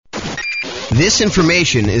This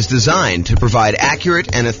information is designed to provide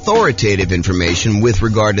accurate and authoritative information with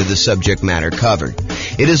regard to the subject matter covered.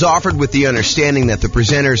 It is offered with the understanding that the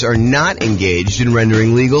presenters are not engaged in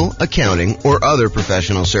rendering legal, accounting, or other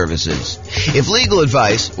professional services. If legal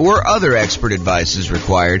advice or other expert advice is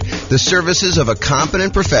required, the services of a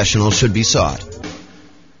competent professional should be sought.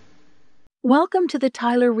 Welcome to the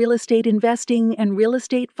Tyler Real Estate Investing and Real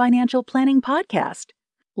Estate Financial Planning Podcast.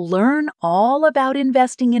 Learn all about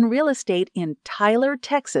investing in real estate in Tyler,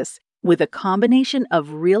 Texas, with a combination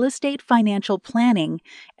of real estate financial planning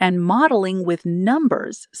and modeling with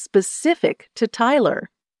numbers specific to Tyler,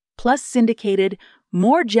 plus syndicated,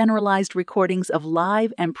 more generalized recordings of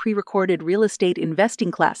live and pre-recorded real estate investing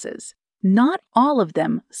classes, not all of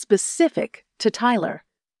them specific to Tyler.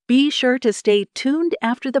 Be sure to stay tuned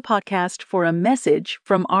after the podcast for a message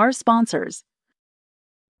from our sponsors.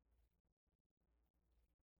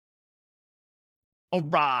 All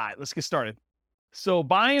right, let's get started. So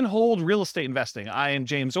buy and hold real estate investing. I am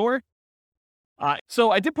James Orr.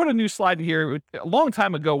 So I did put a new slide here. A long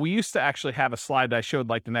time ago, we used to actually have a slide that I showed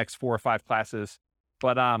like the next 4 or 5 classes.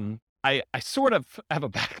 But I sort of have a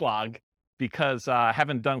backlog because I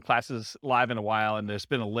haven't done classes live in a while, and there's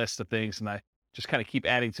been a list of things, and I just kind of keep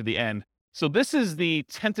adding to the end. So this is the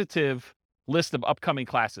tentative list of upcoming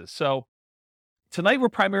classes. So tonight we're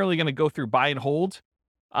primarily going to go through buy and hold.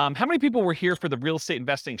 How many people were here for the real estate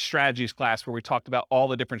investing strategies class where we talked about all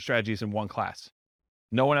the different strategies in one class?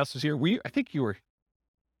 No one else was here? I think you were.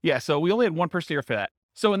 Yeah, so we only had one person here for that.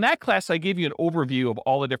 So in that class, I gave you an overview of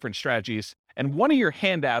all the different strategies. And one of your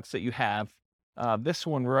handouts that you have, this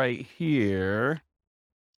one right here.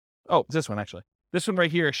 Oh, this one actually. This one right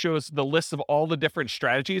here shows the list of all the different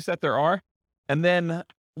strategies that there are. And then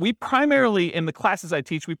we primarily, in the classes I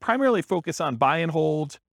teach, we primarily focus on buy and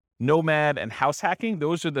hold, nomad, and house hacking.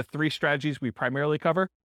 Those are the 3 strategies we primarily cover.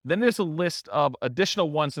 Then there's a list of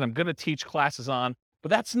additional ones that I'm going to teach classes on, but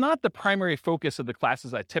that's not the primary focus of the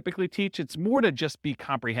classes I typically teach. It's more to just be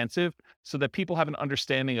comprehensive so that people have an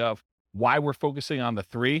understanding of why we're focusing on the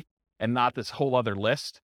 3 and not this whole other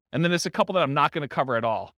list. And then there's a couple that I'm not going to cover at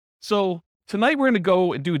all. So tonight we're going to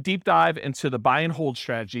go and do a deep dive into the buy and hold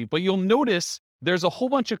strategy, but you'll notice there's a whole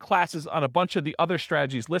bunch of classes on a bunch of the other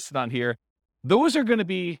strategies listed on here. Those are going to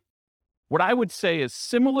be what I would say is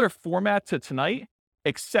similar format to tonight,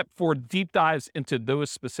 except for deep dives into those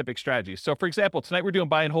specific strategies. So for example, tonight we're doing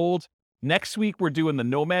buy and hold. Next week, we're doing the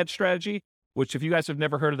nomad strategy, which if you guys have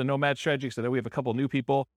never heard of the nomad strategy, because I know we have a couple of new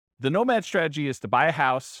people, the nomad strategy is to buy a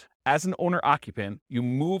house as an owner occupant. You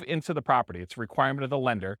move into the property. It's a requirement of the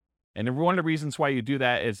lender. And one of the reasons why you do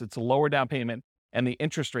that is it's a lower down payment and the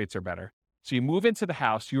interest rates are better. So you move into the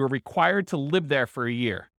house, you are required to live there for a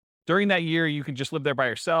year. During that year, you can just live there by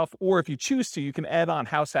yourself, or if you choose to, you can add on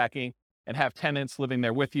house hacking and have tenants living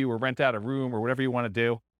there with you or rent out a room or whatever you want to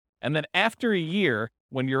do. And then after a year,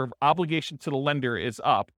 when your obligation to the lender is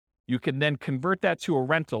up, you can then convert that to a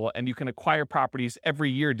rental and you can acquire properties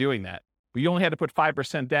every year doing that. But you only had to put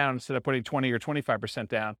 5% down instead of putting 20 or 25%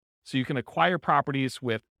 down. So you can acquire properties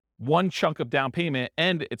with one chunk of down payment,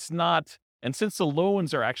 and since the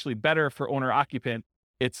loans are actually better for owner occupant,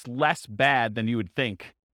 it's less bad than you would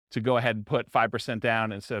think to go ahead and put 5%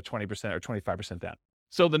 down instead of 20% or 25% down.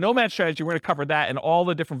 So the nomad strategy, we're going to cover that and all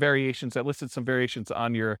the different variations. I listed some variations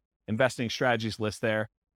on your investing strategies list there.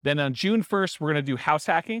 Then on June 1st, we're going to do house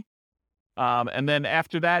hacking. And then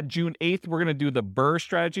after that, June 8th, we're going to do the BRRRR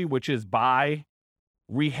strategy, which is buy,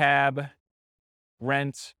 rehab,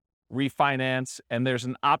 rent, refinance. And there's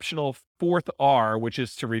an optional 4th R, which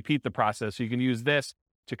is to repeat the process. So you can use this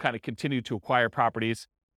to kind of continue to acquire properties.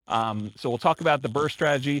 So we'll talk about the BRRRR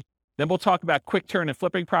strategy. Then we'll talk about quick turn and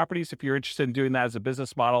flipping properties if you're interested in doing that as a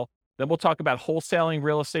business model. Then we'll talk about wholesaling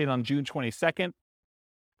real estate on June 22nd.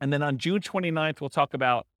 And then on June 29th, we'll talk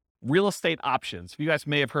about real estate options. You guys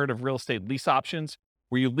may have heard of real estate lease options,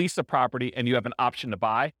 where you lease a property and you have an option to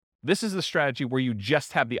buy. This is the strategy where you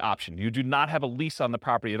just have the option. You do not have a lease on the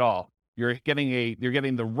property at all. You're getting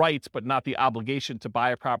the rights, but not the obligation to buy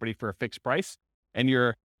a property for a fixed price. And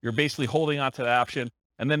you're basically holding on to that option.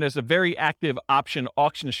 And then there's a very active option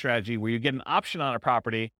auction strategy where you get an option on a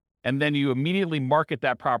property and then you immediately market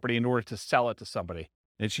that property in order to sell it to somebody.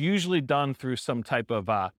 And it's usually done through some type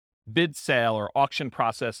of bid sale or auction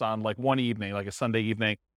process on like one evening, like a Sunday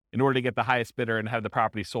evening, in order to get the highest bidder and have the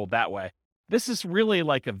property sold that way. This is really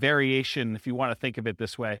like a variation, if you want to think of it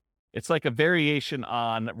this way. It's like a variation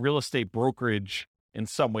on real estate brokerage in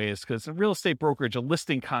some ways, because in real estate brokerage, a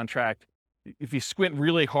listing contract, if you squint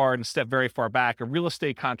really hard and step very far back, a real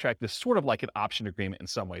estate contract is sort of like an option agreement in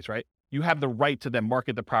some ways, right? You have the right to then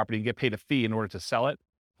market the property and get paid a fee in order to sell it.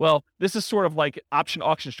 Well, this is sort of like option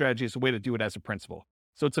auction strategy is a way to do it as a principal.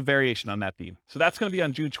 So it's a variation on that theme. So that's going to be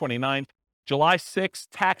on June 29th. July 6th,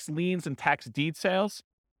 tax liens and tax deed sales.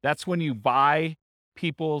 That's when you buy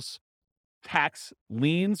people's tax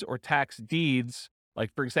liens or tax deeds.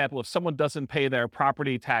 Like, for example, if someone doesn't pay their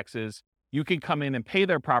property taxes, you can come in and pay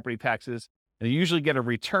their property taxes, and you usually get a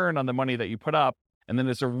return on the money that you put up. And then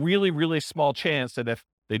there's a really, really small chance that if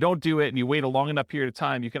they don't do it and you wait a long enough period of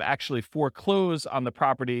time, you can actually foreclose on the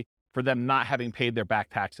property for them not having paid their back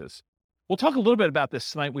taxes. We'll talk a little bit about this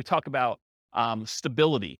tonight. We talk about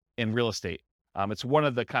stability in real estate. It's one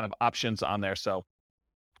of the kind of options on there. So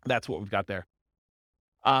that's what we've got there.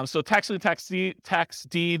 So tax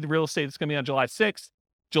deed real estate is going to be on July 6th.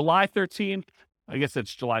 July 13th, I guess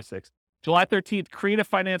it's July 6th. July 13th, creative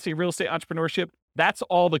financing, real estate entrepreneurship. That's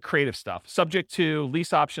all the creative stuff, subject to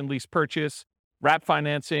lease option, lease purchase, wrap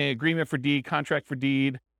financing, agreement for deed, contract for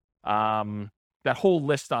deed. That whole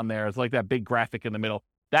list on there is like that big graphic in the middle.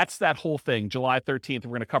 That's that whole thing. July 13th, we're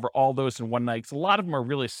going to cover all those in one night. A lot of them are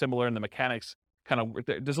really similar in the mechanics.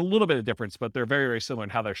 There's a little bit of difference, but they're very, very similar in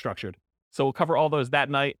how they're structured. So we'll cover all those that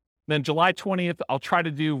night. Then July 20th, I'll try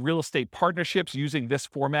to do real estate partnerships using this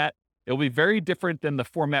format. It'll be very different than the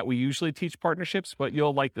format we usually teach partnerships, but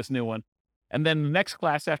you'll like this new one. And then the next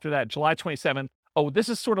class after that, July 27th. Oh, this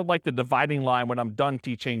is sort of like the dividing line when I'm done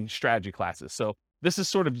teaching strategy classes. So this is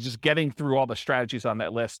sort of just getting through all the strategies on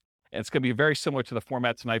that list. And it's going to be very similar to the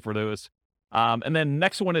format tonight for those. And then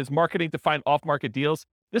next one is marketing to find off-market deals.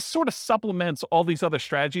 This sort of supplements all these other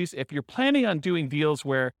strategies. If you're planning on doing deals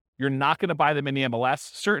where you're not going to buy them in the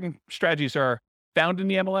MLS, certain strategies are found in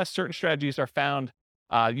the MLS. Certain strategies are found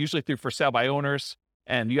usually through for sale by owners,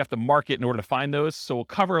 and you have to market in order to find those. So we'll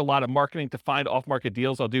cover a lot of marketing to find off-market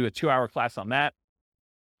deals. I'll do a 2-hour class on that.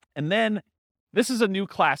 And then this is a new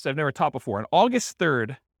class I've never taught before on August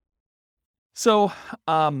 3rd. So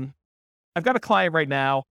I've got a client right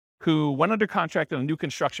now who went under contract on a new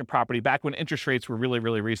construction property back when interest rates were really,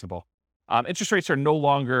 really reasonable. Interest rates are no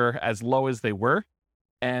longer as low as they were.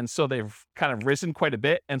 And so they've kind of risen quite a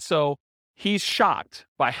bit. And so he's shocked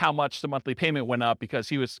by how much the monthly payment went up because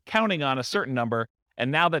he was counting on a certain number.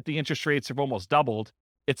 And now that the interest rates have almost doubled,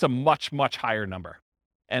 it's a much, much higher number.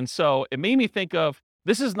 And so it made me think of,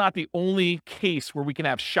 this is not the only case where we can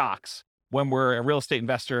have shocks when we're a real estate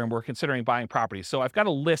investor and we're considering buying properties. So I've got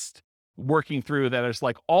a list working through that is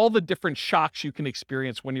like all the different shocks you can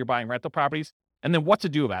experience when you're buying rental properties and then what to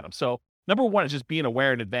do about them. So number one is just being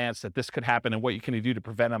aware in advance that this could happen and what you can do to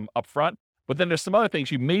prevent them up front. But then there's some other things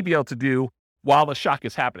you may be able to do while the shock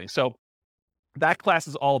is happening. So that class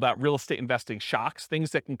is all about real estate investing shocks,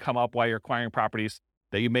 things that can come up while you're acquiring properties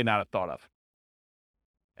that you may not have thought of.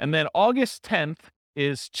 And then August 10th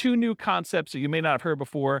is 2 new concepts that you may not have heard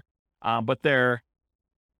before, but there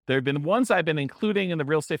have been ones I've been including in the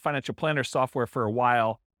Real Estate Financial Planner software for a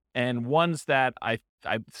while, and ones that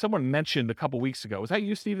someone mentioned a couple weeks ago. Was that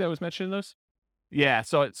you, Steve, that was mentioning those? Yeah.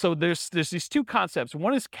 So there's these 2 concepts.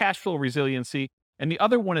 One is cash flow resiliency, and the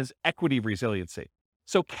other one is equity resiliency.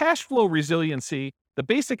 So cash flow resiliency, the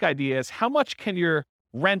basic idea is how much can your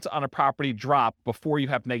rent on a property drop before you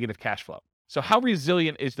have negative cash flow? So how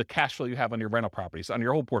resilient is the cash flow you have on your rental properties, on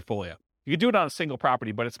your whole portfolio? You can do it on a single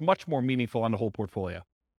property, but it's much more meaningful on the whole portfolio.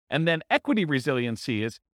 And then equity resiliency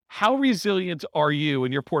is how resilient are you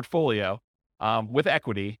in your portfolio with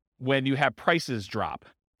equity when you have prices drop?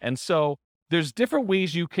 And so there's different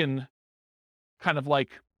ways you can kind of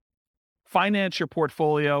like finance your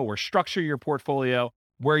portfolio or structure your portfolio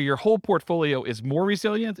where your whole portfolio is more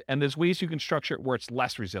resilient, and there's ways you can structure it where it's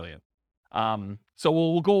less resilient. So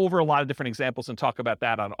we'll go over a lot of different examples and talk about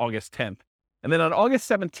that on August 10th. And then on August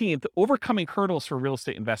 17th, overcoming hurdles for real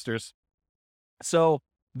estate investors. So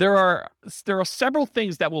there are several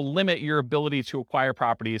things that will limit your ability to acquire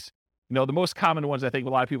properties. You know, the most common ones I think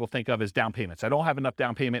a lot of people think of is down payments. I don't have enough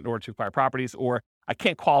down payment in order to acquire properties, or I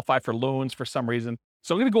can't qualify for loans for some reason.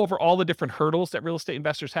 So I'm going to go over all the different hurdles that real estate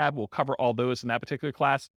investors have. We'll cover all those in that particular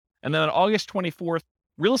class. And then on August 24th,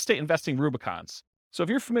 real estate investing Rubicons. So if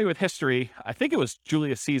you're familiar with history, I think it was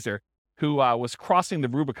Julius Caesar who was crossing the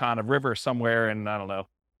Rubicon, a river somewhere in, I don't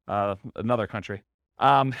know, another country.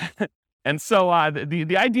 And so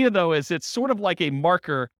the idea, though, is it's sort of like a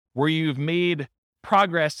marker where you've made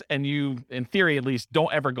progress and you, in theory at least,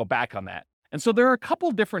 don't ever go back on that. And so there are a couple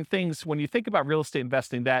different things when you think about real estate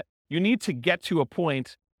investing that you need to get to a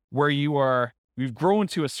point where you've grown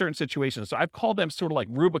to a certain situation. So I've called them sort of like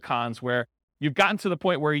Rubicons, where you've gotten to the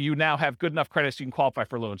point where you now have good enough credit so you can qualify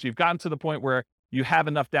for loans. You've gotten to the point where you have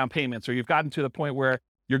enough down payments, or you've gotten to the point where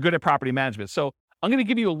you're good at property management. So I'm going to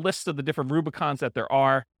give you a list of the different Rubicons that there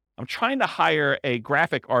are. I'm trying to hire a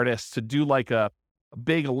graphic artist to do like a a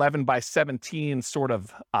big 11 by 17 sort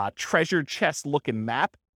of treasure chest looking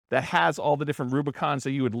map that has all the different Rubicons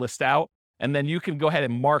that you would list out. And then you can go ahead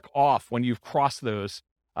and mark off when you've crossed those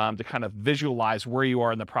to kind of visualize where you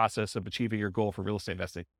are in the process of achieving your goal for real estate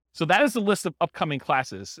investing. So that is the list of upcoming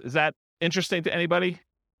classes. Is that interesting to anybody?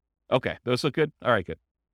 Okay, those look good. All right, good.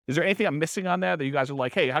 Is there anything I'm missing on there that you guys are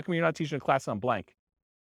like, hey, how come you're not teaching a class on blank?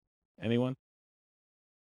 Anyone?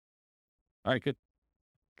 All right, good.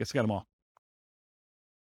 Guess I got them all.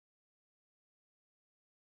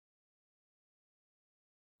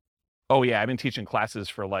 Oh yeah, I've been teaching classes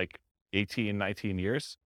for like 18, 19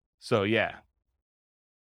 years. So yeah.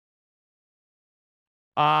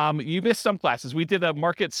 You missed some classes. We did a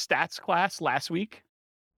market stats class last week.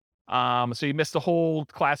 So you missed the whole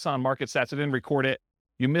class on market stats. I didn't record it.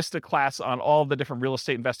 You missed a class on all the different real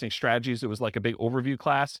estate investing strategies. It was like a big overview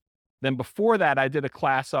class. Then before that, I did a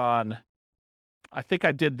class on, I think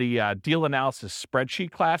I did the deal analysis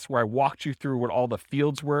spreadsheet class where I walked you through what all the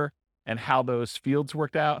fields were and how those fields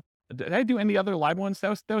worked out. Did I do any other live ones? That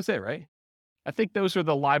was it, right? I think those are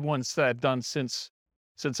the live ones that I've done since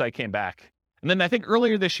I came back. And then I think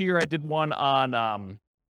earlier this year, I did one on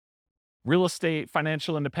real estate,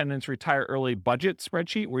 financial independence, retire early budget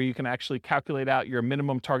spreadsheet, where you can actually calculate out your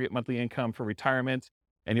minimum target monthly income for retirement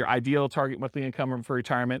and your ideal target monthly income for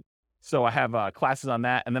retirement. So I have classes on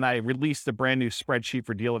that. And then I released a brand new spreadsheet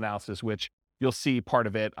for deal analysis, which you'll see part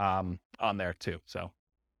of it on there too. So,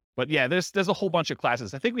 but yeah, there's a whole bunch of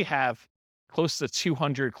classes. I think we have close to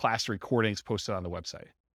 200 class recordings posted on the website.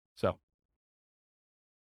 So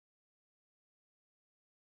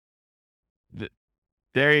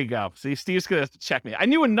there you go. See, Steve's going to check me. I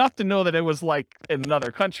knew enough to know that it was like in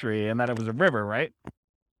another country and that it was a river, right?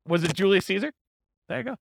 Was it Julius Caesar? There you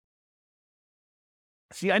go.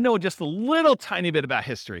 See, I know just a little tiny bit about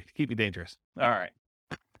history to keep you dangerous. All right.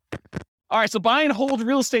 All right, so buy and hold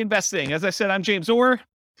real estate investing. As I said, I'm James Orr.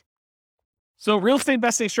 So real estate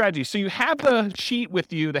investing strategies. So you have the sheet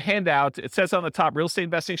with you, the handout. It says on the top, real estate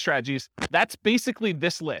investing strategies. That's basically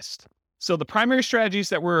this list. So the primary strategies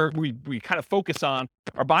that we kind of focus on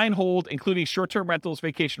are buy and hold, including short-term rentals,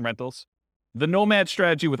 vacation rentals, the nomad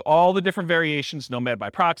strategy with all the different variations, nomad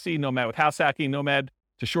by proxy, nomad with house hacking, nomad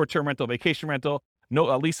to short-term rental, vacation rental,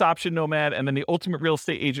 lease option nomad, and then the ultimate real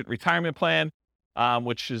estate agent retirement plan,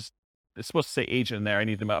 which is it's supposed to say agent in there. I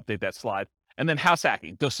need to update that slide. And then house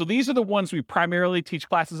hacking. So these are the ones we primarily teach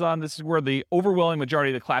classes on. This is where the overwhelming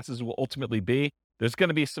majority of the classes will ultimately be. There's going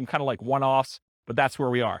to be some kind of like one-offs, but that's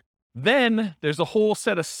where we are. Then there's a whole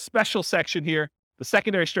set of special section here, the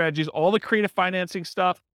secondary strategies, all the creative financing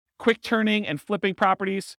stuff, quick turning and flipping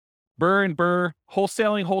properties, BRRRR and BRRRR,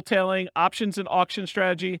 wholesaling, options and auction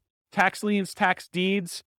strategy, tax liens, tax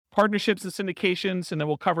deeds, partnerships and syndications, and then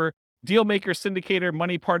we'll cover deal maker, syndicator,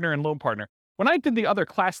 money partner, and loan partner. When I did the other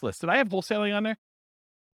class list, did I have wholesaling on there?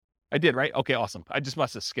 I did, right? Okay, awesome. I just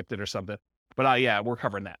must have skipped it or something. But yeah, we're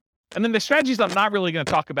covering that. And then the strategies I'm not really going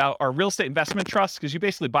to talk about are real estate investment trusts, because you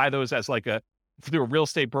basically buy those as like through a real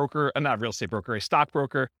estate broker, not a real estate broker, a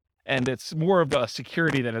stockbroker. And it's more of a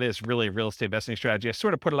security than it is really a real estate investing strategy. I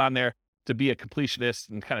sort of put it on there to be a completionist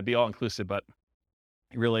and kind of be all inclusive, but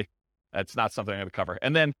really that's not something I'm going to cover.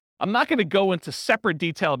 And then I'm not going to go into separate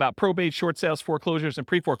detail about probate, short sales, foreclosures, and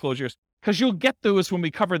pre-foreclosures, because you'll get those when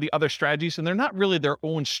we cover the other strategies, and they're not really their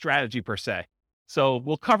own strategy per se. So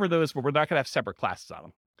we'll cover those, but we're not going to have separate classes on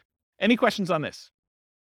them. Any questions on this?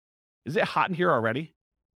 Is it hot in here already?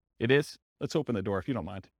 It is? Let's open the door if you don't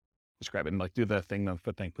mind. Just grab it and like do the thing, the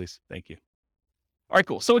foot thing, please. Thank you. All right,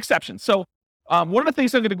 cool. So exceptions. So one of the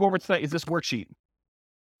things I'm going to go over tonight is this worksheet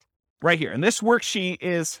right here. And this worksheet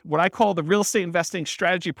is what I call the real estate investing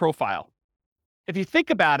strategy profile. If you think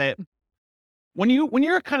about it, when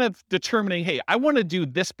you're kind of determining, hey, I want to do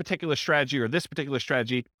this particular strategy or this particular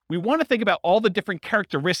strategy, we want to think about all the different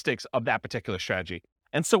characteristics of that particular strategy.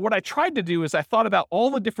 And so what I tried to do is I thought about all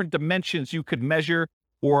the different dimensions you could measure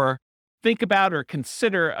or think about or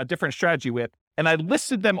consider a different strategy with. And I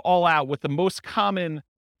listed them all out with the most common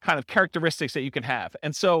kind of characteristics that you can have.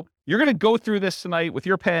 And so you're going to go through this tonight with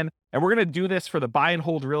your pen, and we're going to do this for the buy and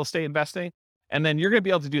hold real estate investing. And then you're going to be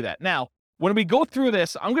able to do that. Now, when we go through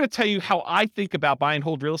this, I'm going to tell you how I think about buy and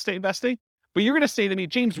hold real estate investing, but you're going to say to me,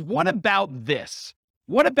 James, what about this?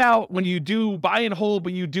 What about when you do buy and hold,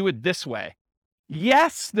 but you do it this way?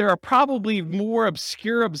 Yes, there are probably more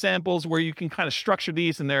obscure examples where you can kind of structure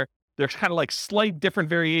these and there's kind of like slight different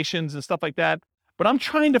variations and stuff like that. But I'm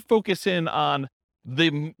trying to focus in on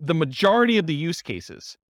the majority of the use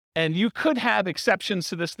cases. And you could have exceptions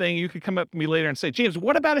to this thing. You could come up to me later and say, James,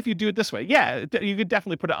 what about if you do it this way? Yeah, you could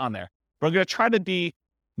definitely put it on there. But I'm going to try to be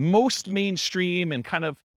most mainstream and kind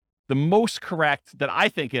of the most correct that I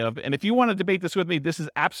think of. And if you want to debate this with me, this is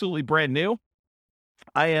absolutely brand new.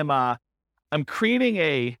 I'm creating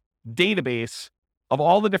a database of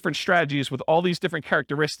all the different strategies with all these different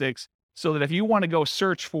characteristics, so that if you want to go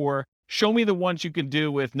search for, show me the ones you can do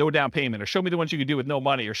with no down payment, or show me the ones you can do with no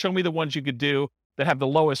money, or show me the ones you could do that have the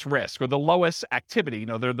lowest risk or the lowest activity,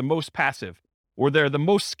 they're the most passive or they're the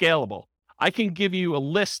most scalable. I can give you a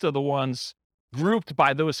list of the ones grouped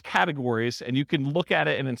by those categories, and you can look at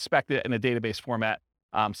it and inspect it in a database format.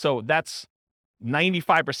 So that's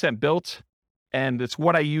 95% built, and it's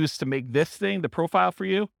what I use to make this thing, the profile for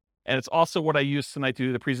you. And it's also what I use tonight to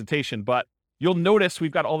do the presentation. But you'll notice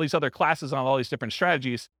we've got all these other classes on all these different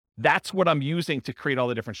strategies. That's what I'm using to create all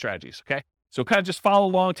the different strategies, okay? So kind of just follow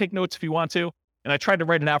along, take notes if you want to. And I tried to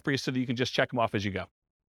write it out for you so that you can just check them off as you go.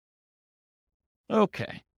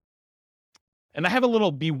 Okay. And I have a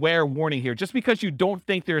little beware warning here. Just because you don't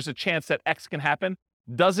think there's a chance that X can happen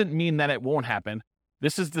doesn't mean that it won't happen.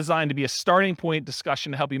 This is designed to be a starting point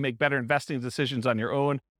discussion to help you make better investing decisions on your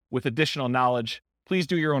own with additional knowledge. Please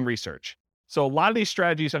do your own research. So a lot of these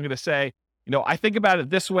strategies, I'm going to say, I think about it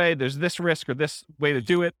this way. There's this risk or this way to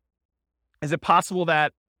do it. Is it possible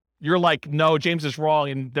that you're like, no, James is wrong,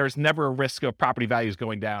 and there's never a risk of property values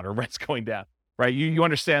going down or rents going down, right? You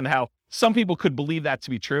understand how some people could believe that to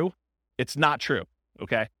be true. It's not true,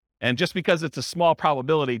 okay? And just because it's a small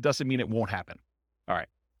probability doesn't mean it won't happen. All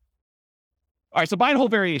right, so buy and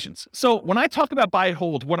hold variations. So when I talk about buy and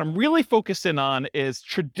hold, what I'm really focusing on is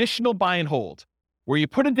traditional buy and hold, where you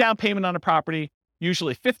put a down payment on a property,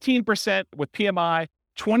 usually 15% with PMI,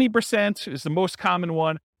 20% is the most common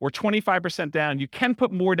one, or 25% down. You can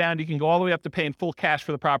put more down. You can go all the way up to paying full cash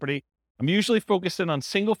for the property. I'm usually focusing on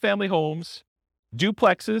single family homes,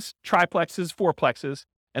 duplexes, triplexes, fourplexes,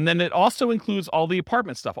 and then it also includes all the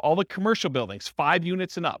apartment stuff, all the commercial buildings, 5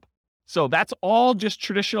 units and up. So that's all just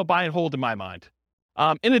traditional buy and hold in my mind.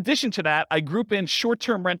 In addition to that, I group in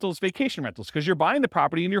short-term rentals, vacation rentals, because you're buying the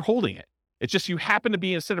property and you're holding it. It's just you happen to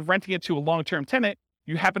be, instead of renting it to a long-term tenant,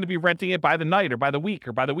 you happen to be renting it by the night or by the week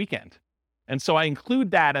or by the weekend. And so I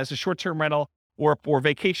include that as a short-term rental or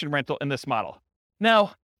vacation rental in this model.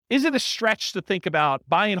 Now, is it a stretch to think about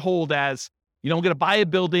buy and hold as, I'm going to buy a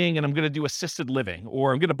building and I'm going to do assisted living,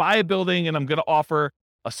 or I'm going to buy a building and I'm going to offer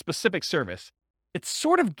a specific service? It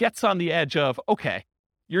sort of gets on the edge of, okay,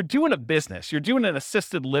 you're doing a business, you're doing an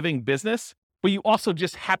assisted living business, but you also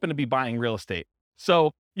just happen to be buying real estate.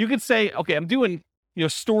 So you could say, okay, I'm doing,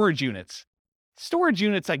 storage units. Storage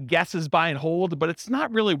units, I guess, is buy and hold, but it's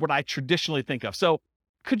not really what I traditionally think of. So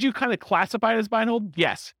could you kind of classify it as buy and hold?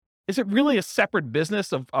 Yes. Is it really a separate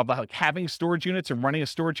business of like having storage units and running a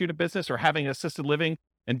storage unit business, or having assisted living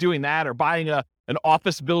and doing that, or buying an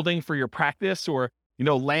office building for your practice, or,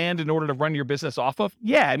 land in order to run your business off of?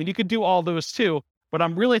 Yeah, I mean, you could do all those too, but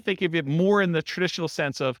I'm really thinking of it more in the traditional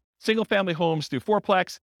sense of single family homes through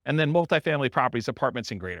fourplex, and then multifamily properties, apartments,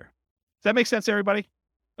 and greater. Does that make sense, everybody?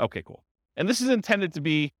 Okay, cool. And this is intended to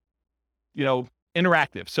be,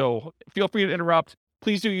 interactive. So feel free to interrupt.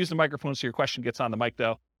 Please do use the microphone so your question gets on the mic,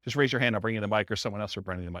 though. Just raise your hand. I'll bring you the mic, or someone else will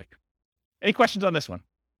bring you the mic. Any questions on this one?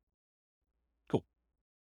 Cool.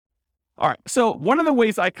 All right. So one of the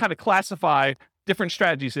ways I kind of classify different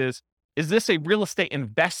strategies is this a real estate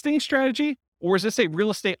investing strategy, or is this a real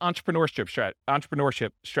estate entrepreneurship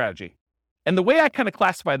strategy? And the way I kind of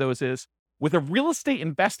classify those is, with a real estate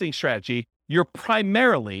investing strategy, you're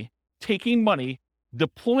primarily taking money,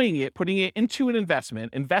 deploying it, putting it into an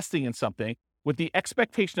investment, investing in something with the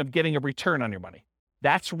expectation of getting a return on your money.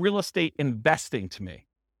 That's real estate investing to me.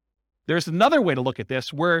 There's another way to look at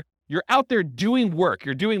this where you're out there doing work,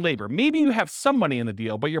 you're doing labor. Maybe you have some money in the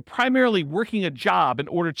deal, but you're primarily working a job in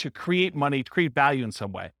order to create money, to create value in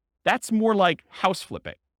some way. That's more like house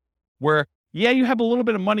flipping, where, yeah, you have a little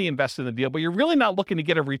bit of money invested in the deal, but you're really not looking to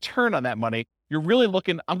get a return on that money. You're really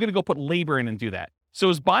looking, I'm going to go put labor in and do that. So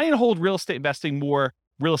is buy and hold real estate investing more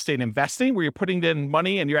real estate investing, where you're putting in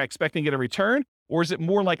money and you're expecting to get a return? Or is it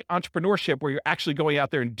more like entrepreneurship, where you're actually going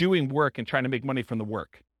out there and doing work and trying to make money from the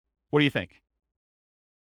work? What do you think?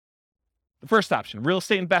 The first option, real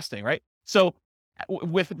estate investing, right? So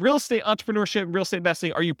with real estate entrepreneurship, real estate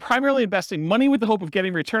investing, are you primarily investing money with the hope of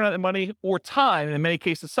getting a return on that money, or time, in many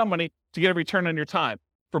cases some money, to get a return on your time?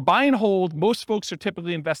 For buy and hold, most folks are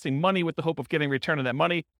typically investing money with the hope of getting a return on that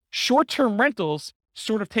money. Short-term rentals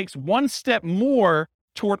sort of takes one step more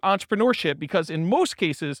toward entrepreneurship, because in most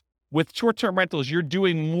cases, with short-term rentals, you're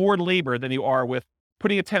doing more labor than you are with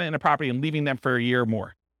putting a tenant in a property and leaving them for a year or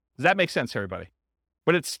more. Does that make sense, everybody?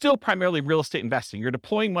 But it's still primarily real estate investing. You're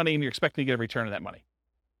deploying money and you're expecting to get a return on that money.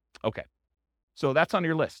 Okay. So that's on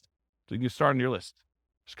your list. So you can start on your list.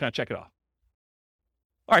 Just kind of check it off.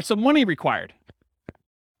 All right, so money required.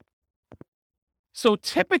 So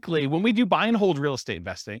typically when we do buy and hold real estate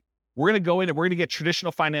investing, we're going to go in and we're going to get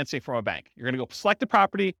traditional financing from a bank. You're going to go select a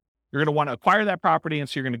property. You're going to want to acquire that property. And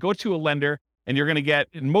so you're going to go to a lender and you're going to get,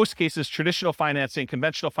 in most cases, traditional financing,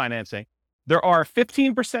 conventional financing. There are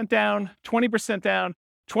 15% down, 20% down,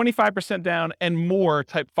 25% down, and more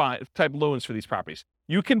type loans for these properties.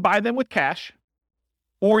 You can buy them with cash,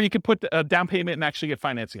 or you can put a down payment and actually get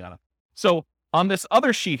financing on them. So on this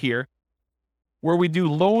other sheet here, where we do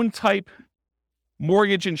loan type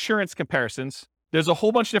mortgage insurance comparisons, there's a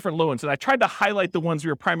whole bunch of different loans. And I tried to highlight the ones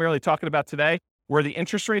we were primarily talking about today, where the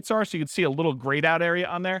interest rates are. So you can see a little grayed out area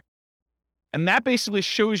on there. And that basically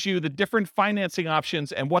shows you the different financing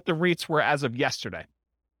options and what the rates were as of yesterday.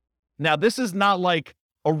 Now, this is not like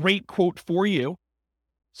a rate quote for you.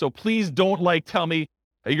 So please don't tell me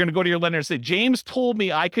you're going to go to your lender and say, James told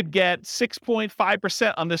me I could get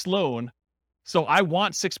 6.5% on this loan, so I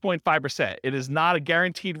want 6.5%. It is not a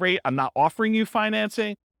guaranteed rate. I'm not offering you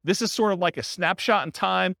financing. This is sort of like a snapshot in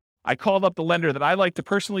time. I called up the lender that I like to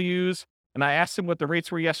personally use, and I asked him what the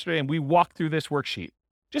rates were yesterday, and we walked through this worksheet.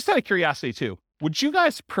 Just out of curiosity too, would you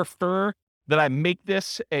guys prefer that I make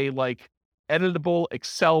this a editable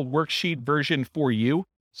Excel worksheet version for you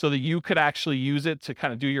so that you could actually use it to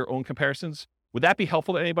kind of do your own comparisons? Would that be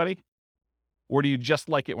helpful to anybody? Or do you just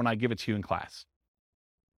like it when I give it to you in class?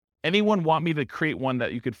 Anyone want me to create one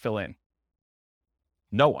that you could fill in?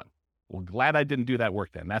 No one. Well, glad I didn't do that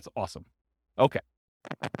work then. That's awesome. Okay.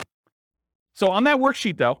 So on that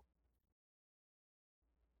worksheet though,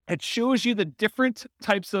 it shows you the different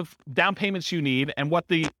types of down payments you need and what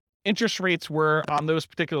the interest rates were on those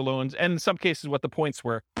particular loans, and in some cases what the points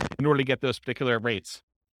were in order to get those particular rates.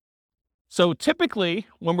 So typically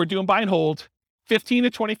when we're doing buy and hold, 15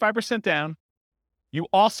 to 25% down, you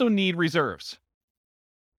also need reserves.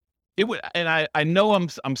 It would, and I know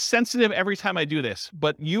I'm sensitive every time I do this,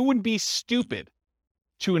 but you would be stupid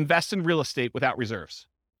to invest in real estate without reserves.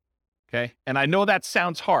 Okay? And I know that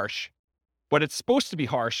sounds harsh, but it's supposed to be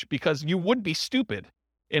harsh because you would be stupid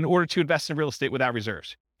in order to invest in real estate without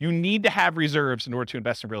reserves. You need to have reserves in order to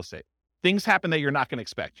invest in real estate. Things happen that you're not going to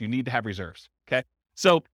expect. You need to have reserves. Okay?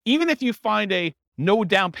 So even if you find a no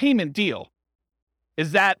down payment deal,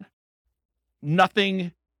 is that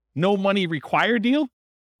nothing, no money required deal?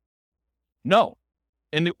 No.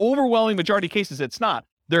 In the overwhelming majority of cases, it's not.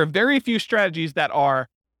 There are very few strategies that are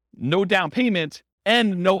no down payment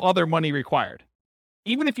and no other money required.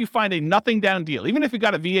 Even if you find a nothing down deal, even if you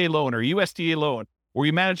got a VA loan or USDA loan, or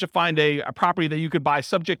you manage to find a property that you could buy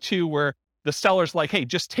subject to where the seller's like, hey,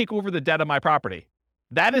 just take over the debt of my property.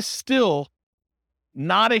 That is still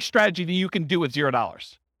not a strategy that you can do with $0.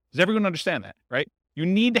 Does everyone understand that, right? You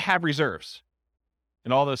need to have reserves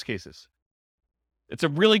in all those cases. It's a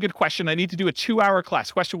really good question. I need to do a 2-hour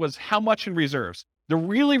class. Question was, how much in reserves? The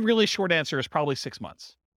really, really short answer is probably 6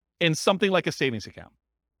 months in something like a savings account.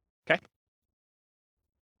 Okay?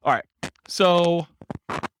 All right. So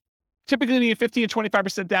typically you need 15 to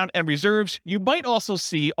 25% down and reserves. You might also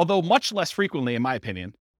see, although much less frequently, in my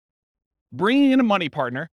opinion, bringing in a money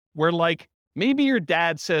partner where maybe your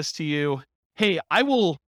dad says to you, hey, I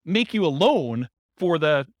will make you a loan for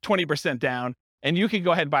the 20% down and you can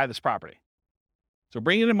go ahead and buy this property. So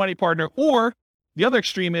bring in a money partner, or the other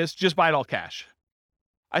extreme is just buy it all cash.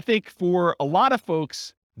 I think for a lot of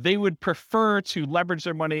folks, they would prefer to leverage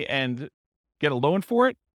their money and get a loan for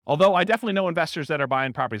it. Although I definitely know investors that are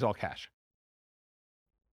buying properties all cash.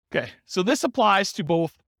 Okay, so this applies to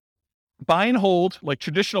both buy and hold, like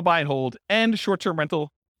traditional buy and hold, and short-term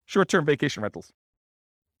vacation rentals.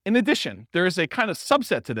 In addition, there is a kind of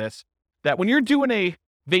subset to this that when you're doing a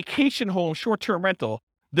vacation home short-term rental,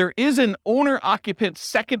 there is an owner-occupant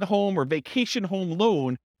second home or vacation home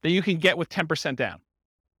loan that you can get with 10% down.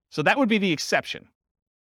 So that would be the exception.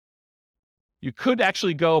 You could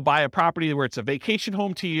actually go buy a property where it's a vacation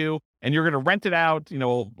home to you and you're going to rent it out,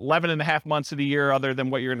 11 and a half months of the year other than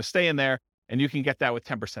what you're going to stay in there, and you can get that with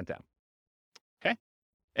 10% down. Okay?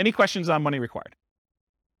 Any questions on money required?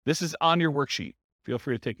 This is on your worksheet. Feel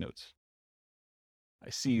free to take notes. I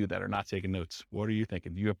see you that are not taking notes. What are you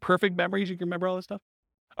thinking? Do you have perfect memories? You can remember all this stuff?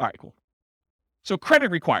 All right, cool. So credit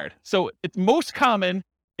required. So it's most common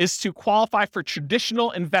is to qualify for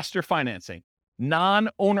traditional investor financing,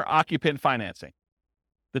 non-owner occupant financing.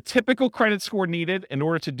 The typical credit score needed in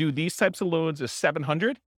order to do these types of loans is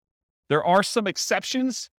 700. There are some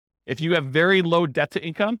exceptions if you have very low debt to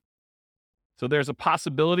income. So there's a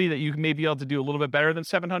possibility that you may be able to do a little bit better than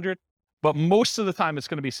 700, but most of the time it's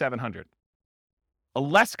going to be 700. A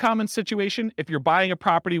less common situation, if you're buying a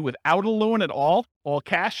property without a loan at all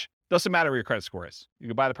cash, doesn't matter what your credit score is. You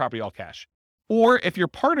can buy the property all cash. Or if you're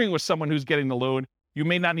partnering with someone who's getting the loan, you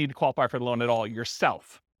may not need to qualify for the loan at all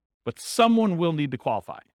yourself, but someone will need to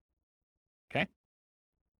qualify. Okay.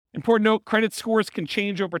 Important note, credit scores can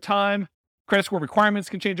change over time. Credit score requirements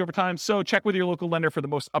can change over time. So check with your local lender for the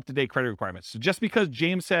most up-to-date credit requirements. So just because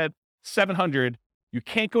James said 700, you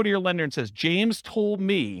can't go to your lender and says, James told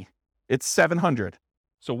me it's 700.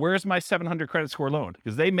 So where's my 700 credit score loan?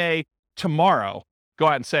 Because they may tomorrow go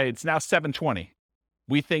out and say it's now 720.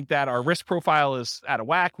 We think that our risk profile is out of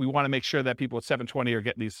whack. We want to make sure that people at 720 are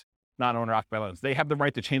getting these non-owner occupied loans. They have the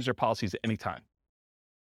right to change their policies at any time.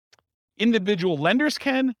 Individual lenders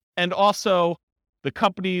can, and also the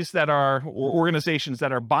companies that are, or organizations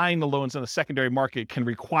that are buying the loans in the secondary market can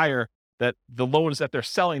require that the loans that they're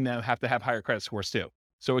selling them have to have higher credit scores too.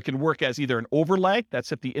 So it can work as either an overlay,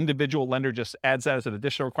 that's if the individual lender just adds that as an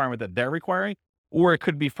additional requirement that they're requiring, or it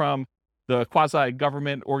could be from the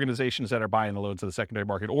quasi-government organizations that are buying the loans in the secondary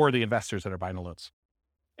market, or the investors that are buying the loans.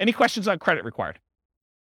 Any questions on credit required?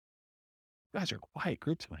 You guys are a quiet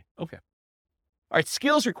group tonight. Okay. All right,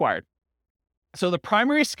 skills required. So the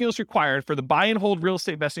primary skills required for the buy and hold real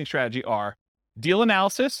estate investing strategy are deal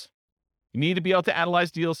analysis. You need to be able to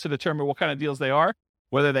analyze deals to determine what kind of deals they are,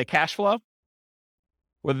 whether they cash flow,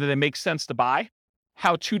 whether they make sense to buy,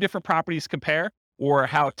 how 2 different properties compare, or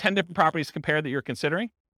how 10 different properties compare that you're considering.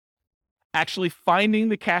 Actually finding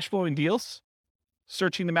the cash flowing deals,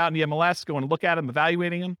 searching them out in the MLS, going to look at them,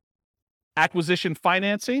 evaluating them. Acquisition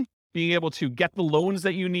financing, being able to get the loans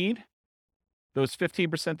that you need, those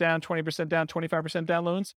 15% down, 20% down, 25% down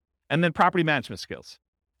loans, and then property management skills.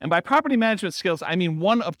 And by property management skills, I mean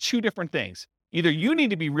one of 2 different things. Either you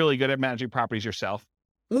need to be really good at managing properties yourself,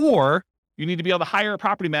 or you need to be able to hire a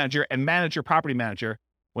property manager and manage your property manager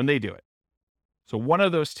when they do it. So one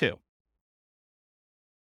of those 2.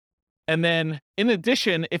 And then in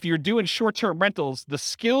addition, if you're doing short-term rentals, the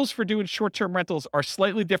skills for doing short-term rentals are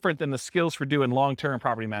slightly different than the skills for doing long-term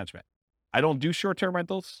property management. I don't do short-term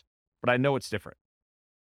rentals, but I know it's different.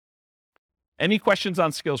 Any questions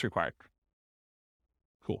on skills required?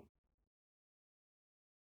 Cool.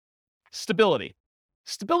 Stability.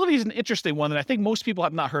 Stability is an interesting one that I think most people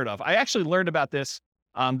have not heard of. I actually learned about this.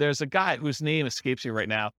 There's a guy whose name escapes me right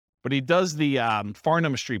now, but he does the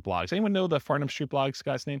Farnam Street blogs. Anyone know the Farnam Street blogs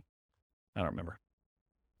guy's name? I don't remember.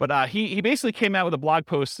 But he basically came out with a blog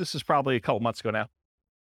post. This is probably a couple months ago now.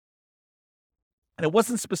 And it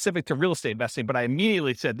wasn't specific to real estate investing, but I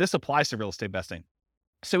immediately said, this applies to real estate investing.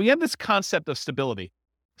 So we have this concept of stability.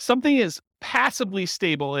 Something is passively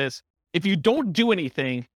stable is if you don't do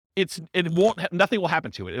anything, nothing will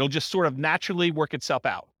happen to it. It'll just sort of naturally work itself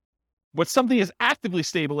out. But something is actively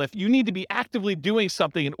stable if you need to be actively doing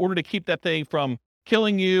something in order to keep that thing from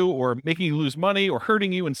killing you or making you lose money or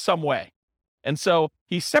hurting you in some way. And so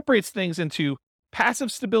he separates things into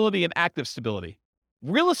passive stability and active stability.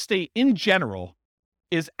 Real estate in general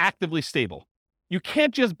is actively stable. You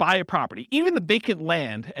can't just buy a property, even the vacant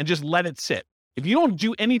land, and just let it sit. If you don't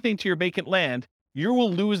do anything to your vacant land, you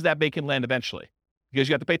will lose that vacant land eventually because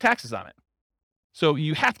you have to pay taxes on it. So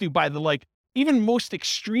you have to, by the even most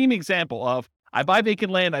extreme example of, I buy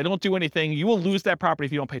vacant land, I don't do anything, you will lose that property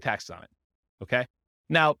if you don't pay taxes on it. Okay.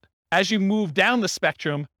 Now, as you move down the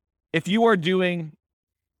spectrum, if you are doing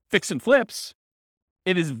fix and flips,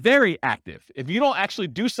 it is very active. If you don't actually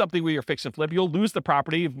do something with your fix and flip, you'll lose the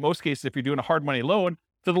property. In most cases, if you're doing a hard money loan,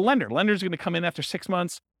 to the lender. Lender's going to come in after 6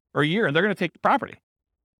 months or a year, and they're going to take the property.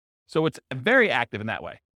 So it's very active in that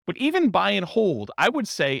way. But even buy and hold, I would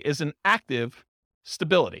say, is an active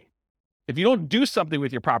stability. If you don't do something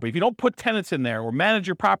with your property, if you don't put tenants in there or manage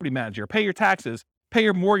your property manager, pay your taxes, pay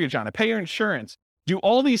your mortgage on it, pay your insurance, do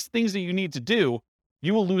all these things that you need to do,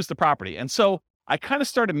 you will lose the property. And so I kind of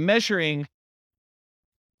started measuring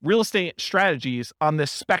real estate strategies on this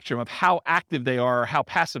spectrum of how active they are or how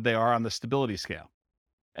passive they are on the stability scale.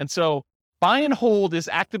 And so buy and hold is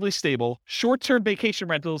actively stable. Short-term vacation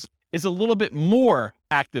rentals is a little bit more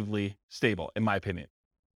actively stable, in my opinion.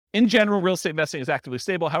 In general, real estate investing is actively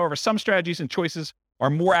stable. However, some strategies and choices are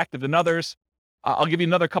more active than others. I'll give you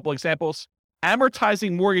another couple examples.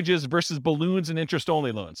 Amortizing mortgages versus balloons and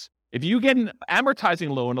interest-only loans. If you get an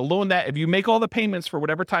amortizing loan, a loan that if you make all the payments for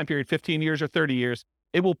whatever time period, 15 years or 30 years,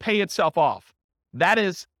 it will pay itself off. That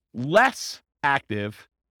is less active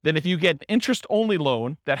than if you get an interest-only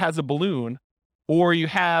loan that has a balloon, or you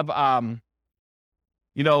have, well,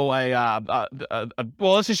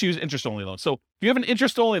 let's just use interest-only loan. So if you have an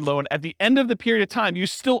interest-only loan, at the end of the period of time, you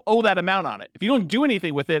still owe that amount on it. If you don't do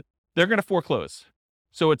anything with it, they're going to foreclose.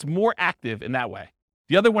 So it's more active in that way.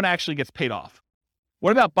 The other one actually gets paid off.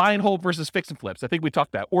 What about buy and hold versus fix and flips? I think we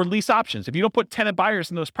talked about, or lease options. If you don't put tenant buyers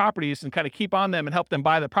in those properties and kind of keep on them and help them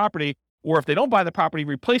buy the property, Or if they don't buy the property,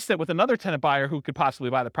 replace that with another tenant buyer who could possibly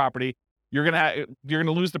buy the property. You're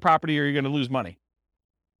gonna lose the property, or you're gonna lose money.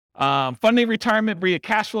 Funding retirement via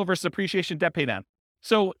cash flow versus appreciation, debt pay down.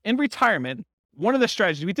 So in retirement, one of the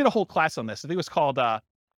strategies, we did a whole class on this. I think it was called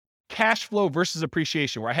cash flow versus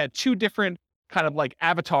appreciation, where I had two different kind of like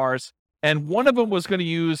avatars, and one of them was going to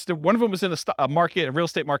use, one of them was in a market, a real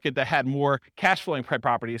estate market that had more cash flowing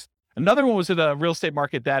properties. Another one was in a real estate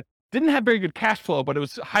market that didn't have very good cash flow, but it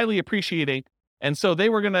was highly appreciating. And so they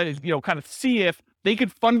were going to, kind of see if they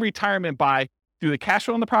could fund retirement by through the cash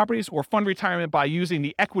flow on the properties, or fund retirement by using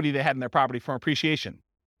the equity they had in their property from appreciation.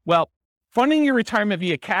 Well, funding your retirement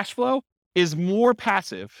via cash flow is more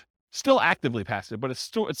passive, still actively passive, but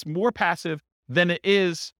it's more passive than it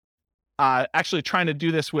is actually trying to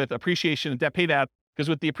do this with appreciation and debt pay down. Because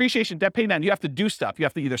with the appreciation debt pay down, you have to do stuff. You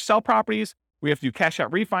have to either sell properties, we have to do cash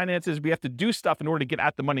out refinances, we have to do stuff in order to get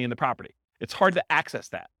at the money in the property. It's hard to access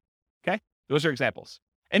that. Okay, those are examples.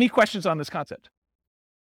 Any questions on this concept?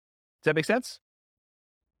 Does that make sense?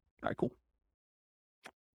 All right, cool.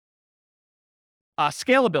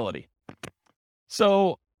 Scalability.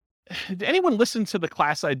 So did anyone listen to the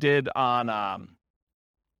class I did on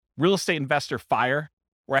Real Estate Investor Fire,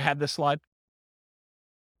 where I had this slide?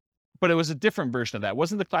 But it was a different version of that. It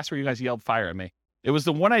wasn't the class where you guys yelled fire at me. It was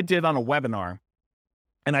the one I did on a webinar.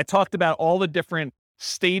 And I talked about all the different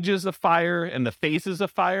stages of fire and the phases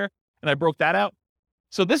of fire, and I broke that out.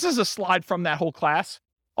 So this is a slide from that whole class.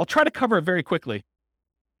 I'll try to cover it very quickly.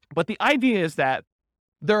 But the idea is that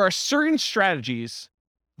there are certain strategies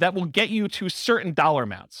that will get you to certain dollar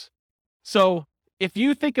amounts. So if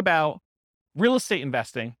you think about real estate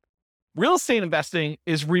investing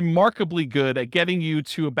is remarkably good at getting you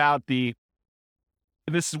to about and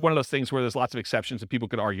this is one of those things where there's lots of exceptions and people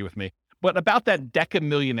could argue with me, but about that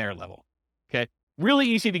decamillionaire level. Okay. Really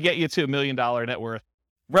easy to get you to $1 million net worth,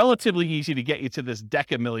 relatively easy to get you to this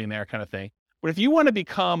decamillionaire kind of thing. But if you want to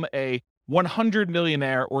become a 100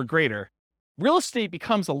 millionaire or greater, real estate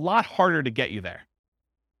becomes a lot harder to get you there.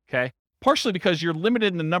 Okay. Partially because you're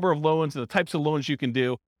limited in the number of loans and the types of loans you can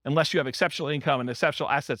do unless you have exceptional income and exceptional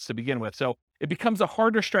assets to begin with. So it becomes a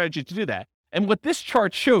harder strategy to do that. And what this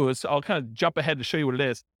chart shows, I'll kind of jump ahead to show you what it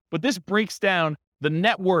is, but this breaks down the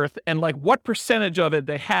net worth and like what percentage of it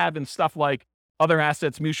they have in stuff like other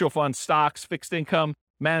assets, mutual funds, stocks, fixed income,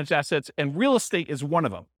 managed assets, and real estate is one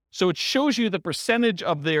of them. So it shows you the percentage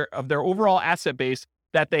of their overall asset base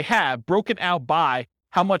that they have broken out by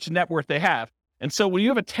how much net worth they have. And so when you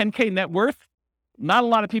have a 10K net worth, not a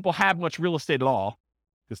lot of people have much real estate at all,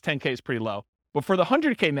 because 10K is pretty low. But for the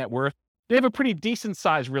 100K net worth, they have a pretty decent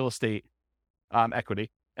sized real estate equity.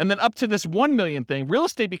 And then up to this 1 million thing, real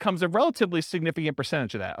estate becomes a relatively significant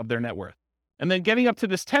percentage of that, of their net worth. And then getting up to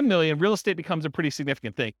this 10 million, real estate becomes a pretty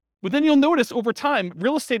significant thing. But then you'll notice over time,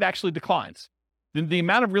 real estate actually declines. The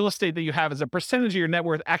amount of real estate that you have as a percentage of your net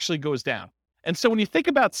worth actually goes down. And so when you think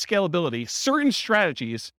about scalability, certain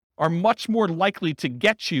strategies are much more likely to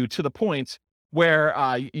get you to the point where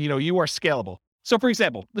you are scalable. So for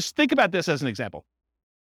example, let's think about this as an example.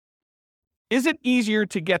 Is it easier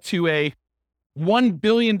to get to a $1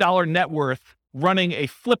 billion net worth running a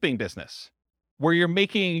flipping business where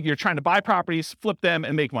you're trying to buy properties, flip them,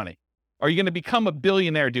 and make money? Are you going to become a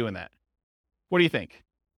billionaire doing that? What do you think?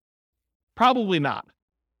 Probably not.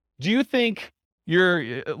 Do you think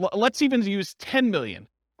let's even use 10 million.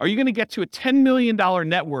 Are you going to get to a $10 million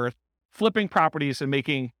net worth flipping properties and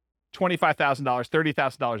making $25,000,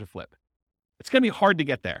 $30,000 a flip? It's going to be hard to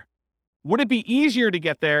get there. Would it be easier to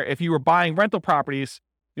get there if you were buying rental properties,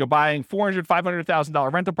 buying $400,000,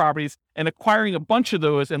 $500,000 rental properties and acquiring a bunch of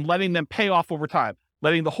those and letting them pay off over time,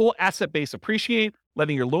 letting the whole asset base appreciate,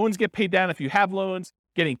 letting your loans get paid down if you have loans,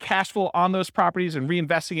 getting cash flow on those properties and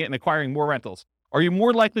reinvesting it and acquiring more rentals? Are you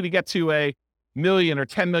more likely to get to a $1 million or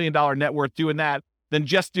 $10 million net worth doing that than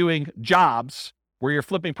just doing jobs where you're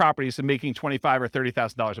flipping properties and making $25,000 or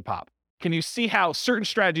 $30,000 a pop? Can you see how certain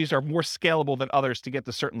strategies are more scalable than others to get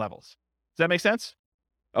to certain levels? Does that make sense?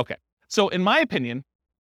 Okay. So in my opinion,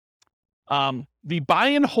 the buy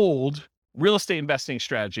and hold real estate investing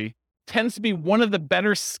strategy tends to be one of the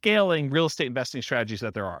better scaling real estate investing strategies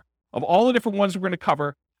that there are. Of all the different ones we're going to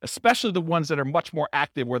cover, especially the ones that are much more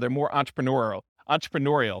active, where they're more entrepreneurial,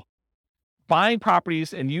 buying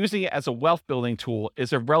properties and using it as a wealth building tool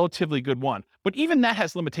is a relatively good one. But even that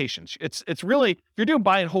has limitations. It's really, if you're doing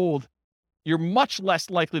buy and hold, you're much less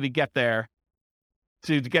likely to get there,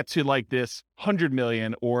 to get to like this 100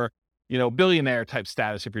 million or billionaire type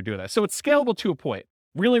status if you're doing that. So it's scalable to a point.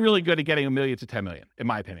 Really, really good at getting 1 million to 10 million, in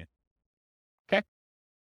my opinion. Okay.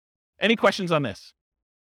 Any questions on this?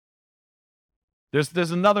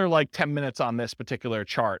 There's another like 10 minutes on this particular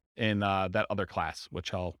chart in that other class,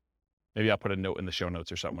 which maybe I'll put a note in the show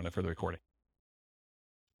notes or something for the recording.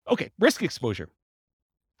 Okay, risk exposure.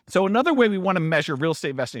 So another way we want to measure real estate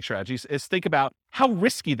investing strategies is think about how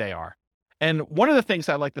risky they are. And one of the things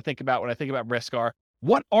I like to think about when I think about risk are,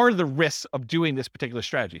 what are the risks of doing this particular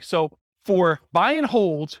strategy? So for buy and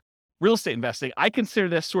hold real estate investing, I consider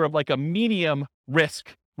this sort of like a medium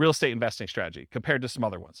risk real estate investing strategy compared to some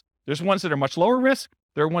other ones. There's ones that are much lower risk.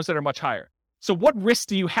 There are ones that are much higher. So what risk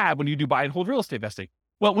do you have when you do buy and hold real estate investing?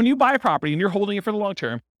 Well, when you buy a property and you're holding it for the long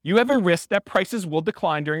term, you have a risk that prices will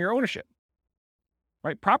decline during your ownership,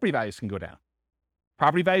 right? Property values can go down.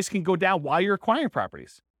 Property values can go down while you're acquiring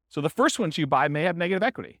properties. So the first ones you buy may have negative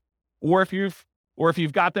equity, or if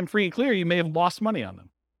you've got them free and clear, you may have lost money on them.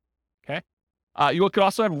 Okay. You could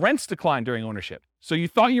also have rents decline during ownership. So you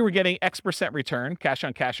thought you were getting X% return, cash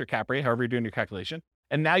on cash or cap rate, however you're doing your calculation.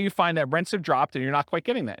 And now you find that rents have dropped and you're not quite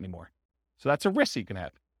getting that anymore. So that's a risk you can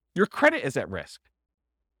have. Your credit is at risk.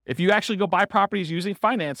 If you actually go buy properties using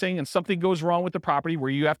financing and something goes wrong with the property where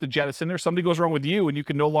you have to jettison, or something goes wrong with you and you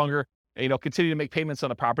can no longer, continue to make payments on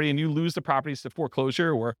the property and you lose the properties to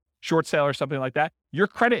foreclosure or short sale or something like that, your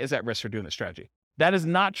credit is at risk for doing this strategy. That is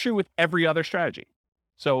not true with every other strategy.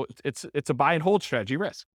 So it's a buy and hold strategy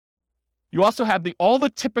risk. You also have all the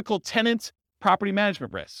typical tenant property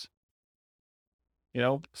management risks.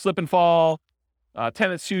 Slip and fall,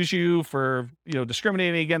 tenant sues you for,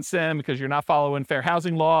 discriminating against them because you're not following fair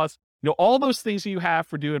housing laws. All those things that you have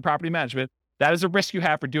for doing property management, that is a risk you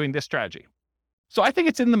have for doing this strategy. So I think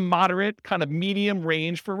it's in the moderate kind of medium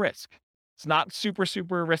range for risk. It's not super,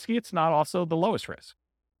 super risky. It's not also the lowest risk.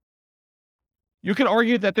 You could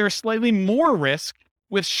argue that there's slightly more risk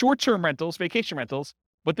with short-term rentals, vacation rentals,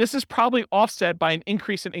 but this is probably offset by an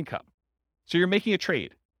increase in income. So you're making a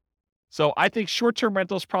trade. So I think short-term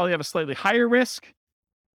rentals probably have a slightly higher risk.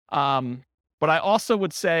 But I also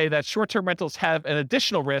would say that short-term rentals have an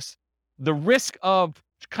additional risk, the risk of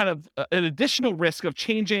an additional risk of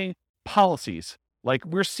changing policies. Like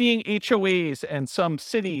we're seeing HOAs and some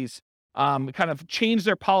cities kind of change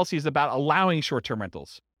their policies about allowing short-term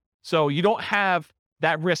rentals. So you don't have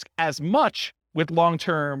that risk as much with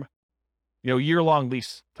long-term, year-long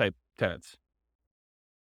lease type tenants.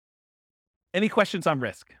 Any questions on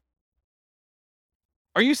risk?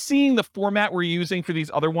 Are you seeing the format we're using for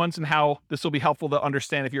these other ones and how this will be helpful to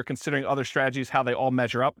understand if you're considering other strategies, how they all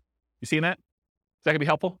measure up? You seeing that? Is that gonna be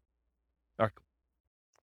helpful?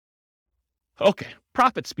 Okay,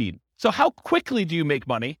 profit speed. So how quickly do you make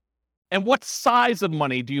money and what size of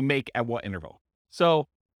money do you make at what interval? So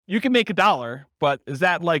you can make $1, but is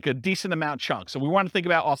that like a decent amount chunk? So we want to think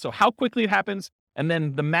about also how quickly it happens and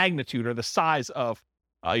then the magnitude or the size of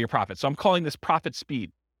your profit. So I'm calling this profit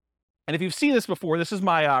speed. And if you've seen this before, this is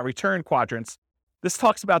my return quadrants. This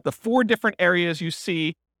talks about the 4 different areas you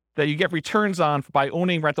see that you get returns on by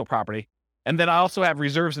owning rental property. And then I also have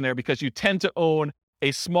reserves in there because you tend to own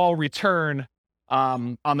a small return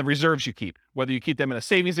on the reserves you keep. Whether you keep them in a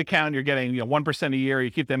savings account, you're getting 1% a year.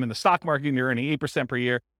 You keep them in the stock market, and you're earning 8% per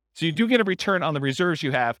year. So you do get a return on the reserves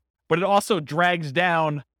you have, but it also drags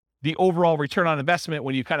down the overall return on investment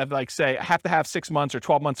when you kind of like say, I have to have 6 months or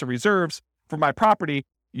 12 months of reserves for my property.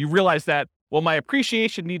 You realize that, well, my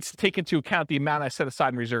appreciation needs to take into account the amount I set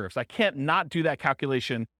aside in reserves. I can't not do that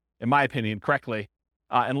calculation, in my opinion, correctly,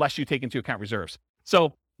 unless you take into account reserves.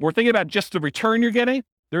 So we're thinking about just the return you're getting.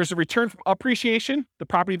 There's a return from appreciation, the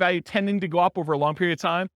property value tending to go up over a long period of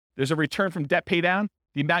time. There's a return from debt pay down,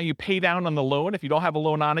 the amount you pay down on the loan. If you don't have a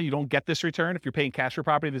loan on it, you don't get this return. If you're paying cash for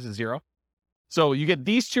property, this is 0. So you get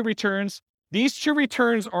these 2 returns. These 2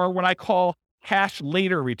 returns are what I call cash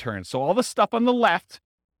later returns. So all the stuff on the left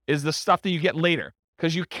is the stuff that you get later,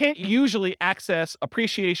 because you can't usually access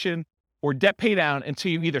appreciation or debt pay down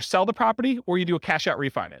until you either sell the property or you do a cash out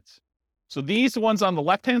refinance. So these ones on the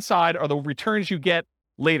left-hand side are the returns you get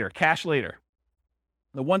later, cash later.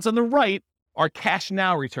 The ones on the right are cash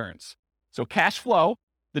now returns. So cash flow,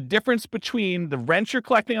 the difference between the rent you're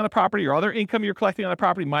collecting on the property or other income you're collecting on the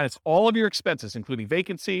property minus all of your expenses, including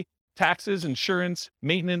vacancy, taxes, insurance,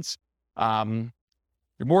 maintenance, your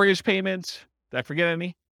mortgage payments. Did I forget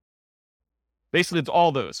any? Basically, it's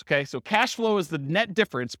all those, okay? So cash flow is the net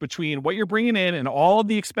difference between what you're bringing in and all of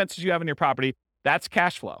the expenses you have in your property. That's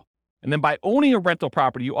cash flow. And then by owning a rental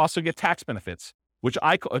property, you also get tax benefits, which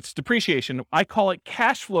it's depreciation. I call it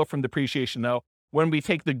cash flow from depreciation, though, when we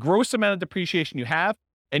take the gross amount of depreciation you have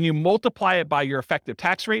and you multiply it by your effective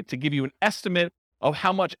tax rate to give you an estimate of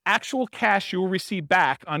how much actual cash you will receive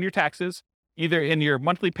back on your taxes, either in your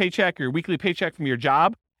monthly paycheck or your weekly paycheck from your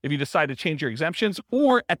job, if you decide to change your exemptions,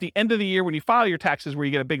 or at the end of the year when you file your taxes where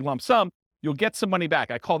you get a big lump sum, you'll get some money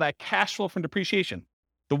back. I call that cash flow from depreciation.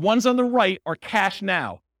 The ones on the right are cash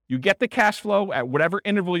now. You get the cash flow at whatever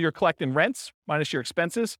interval you're collecting rents minus your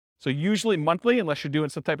expenses. So usually monthly, unless you're doing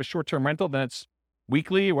some type of short-term rental, then it's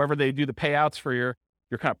weekly, wherever they do the payouts for your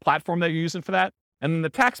kind of platform that you're using for that. And then the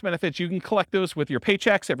tax benefits, you can collect those with your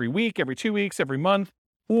paychecks every week, every 2 weeks, every month,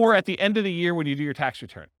 or at the end of the year when you do your tax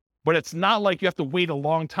return. But it's not like you have to wait a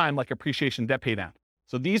long time like appreciation debt pay down.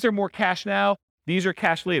 So these are more cash now. These are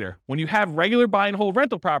cash later. When you have regular buy and hold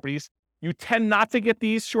rental properties, you tend not to get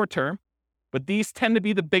these short term, but these tend to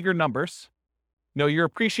be the bigger numbers. Your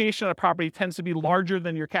appreciation on a property tends to be larger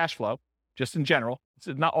than your cash flow, just in general. It's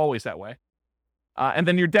not always that way. And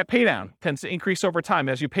then your debt pay down tends to increase over time.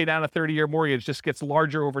 As you pay down a 30-year mortgage, it just gets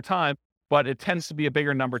larger over time, but it tends to be a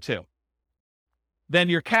bigger number too. Then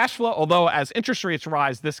your cash flow, although as interest rates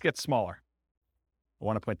rise, this gets smaller. I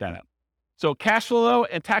want to point that out. So cash flow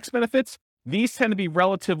and tax benefits, these tend to be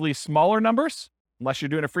relatively smaller numbers, unless you're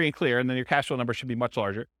doing a free and clear, and then your cash flow number should be much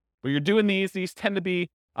larger. But you're doing these tend to be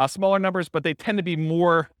smaller numbers, but they tend to be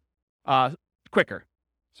more quicker.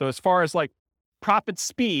 So as far as like profit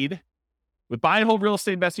speed, with buy and hold real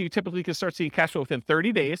estate investing, you typically can start seeing cash flow within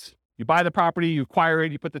 30 days. You buy the property, you acquire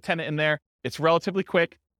it, you put the tenant in there. It's relatively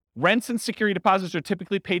quick. Rents and security deposits are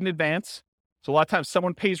typically paid in advance. So a lot of times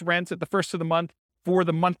someone pays rents at the first of the month for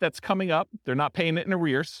the month that's coming up. They're not paying it in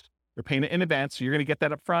arrears. They're paying it in advance. So you're going to get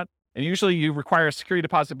that up front. And usually you require a security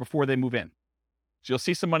deposit before they move in. So you'll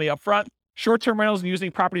see some money up front. Short-term rentals and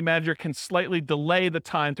using property manager can slightly delay the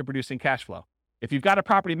time to producing cash flow. If you've got a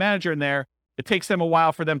property manager in there, it takes them a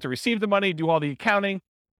while for them to receive the money, do all the accounting,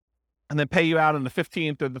 and then pay you out on the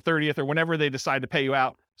 15th or the 30th or whenever they decide to pay you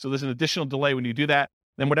out. So there's an additional delay when you do that.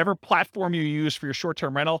 Then whatever platform you use for your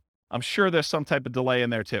short-term rental, I'm sure there's some type of delay in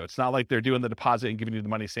there too. It's not like they're doing the deposit and giving you the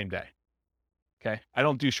money same day. Okay. I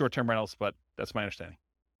don't do short-term rentals, but that's my understanding.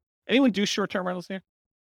 Anyone do short-term rentals here?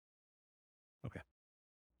 Okay.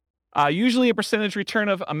 Usually a percentage return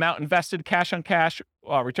of amount invested, cash on cash,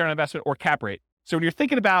 return on investment, or cap rate. So when you're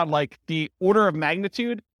thinking about like the order of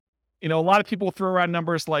magnitude, a lot of people throw around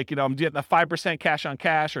numbers like, I'm getting a 5% cash on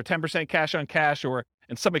cash or 10% cash on cash, or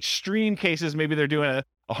in some extreme cases, maybe they're doing a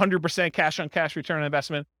 100% cash on cash return on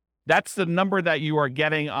investment. That's the number that you are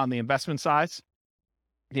getting on the investment size,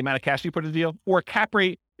 the amount of cash you put in the deal. Or cap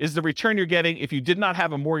rate is the return you're getting if you did not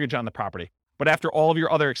have a mortgage on the property, but after all of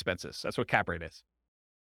your other expenses. That's what cap rate is.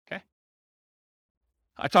 Okay.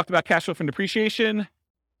 I talked about cash flow from depreciation.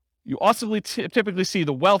 You also typically see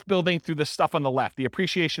the wealth building through the stuff on the left. The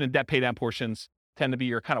appreciation and debt pay down portions tend to be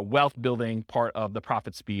your kind of wealth building part of the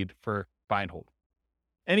profit speed for buy and hold.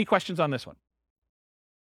 Any questions on this one?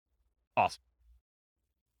 Awesome.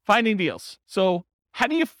 Finding deals. So how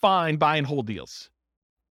do you find buy and hold deals?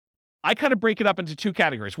 I kind of break it up into two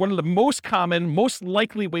categories. One of the most common, most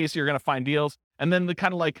likely ways you're going to find deals, and then the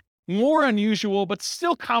kind of like more unusual, but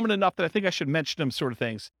still common enough that I think I should mention them sort of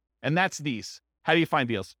things. And that's these. How do you find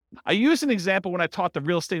deals? I used an example when I taught the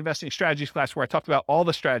real estate investing strategies class where I talked about all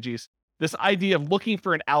the strategies, this idea of looking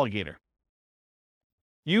for an alligator.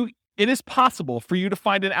 It is possible for you to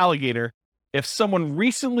find an alligator if someone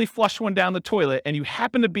recently flushed one down the toilet and you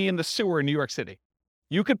happen to be in the sewer in New York City.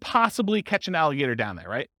 You could possibly catch an alligator down there,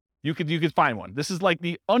 right? You could find one. This is like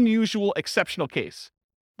the unusual, exceptional case.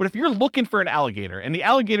 But if you're looking for an alligator, and the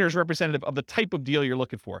alligator is representative of the type of deal you're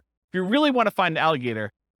looking for, if you really want to find an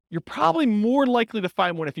alligator, you're probably more likely to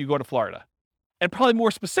find one if you go to Florida. And probably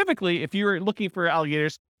more specifically, if you're looking for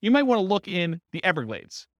alligators, you might want to look in the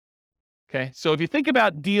Everglades. Okay, so if you think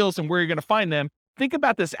about deals and where you're going to find them, think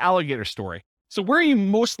about this alligator story. So where are you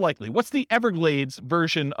most likely? What's the Everglades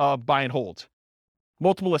version of buy and hold?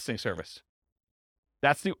 Multiple listing service.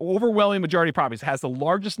 That's the overwhelming majority of properties. It has the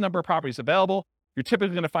largest number of properties available. You're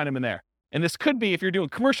typically going to find them in there. And this could be, if you're doing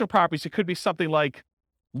commercial properties, it could be something like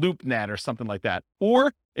LoopNet or something like that.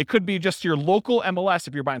 Or it could be just your local MLS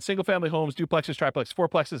if you're buying single family homes, duplexes, triplexes,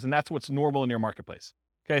 fourplexes, and that's what's normal in your marketplace.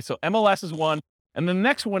 Okay, so MLS is one. And the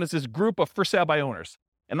next one is this group of for sale by owners.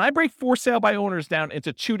 And I break for sale by owners down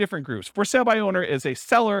into two different groups. For sale by owner is a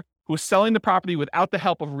seller who is selling the property without the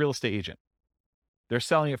help of a real estate agent. They're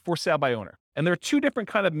selling it for sale by owner. And there are two different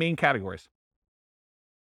kind of main categories.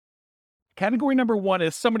 Category number one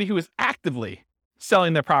is somebody who is actively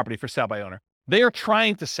selling their property for sale by owner. They are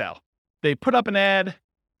trying to sell. They put up an ad.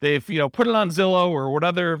 They've, put it on Zillow or what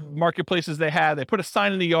other marketplaces they have. They put a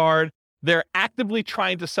sign in the yard. They're actively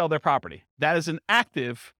trying to sell their property. That is an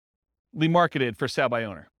actively marketed for sale by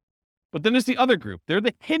owner. But then there's the other group. They're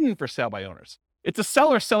the hidden for sale by owners. It's a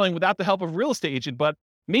seller selling without the help of a real estate agent, but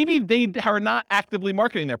maybe they are not actively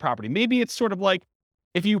marketing their property. Maybe it's sort of like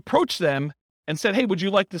if you approach them and said, hey, would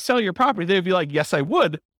you like to sell your property? They'd be like, yes, I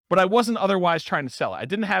would, but I wasn't otherwise trying to sell it. I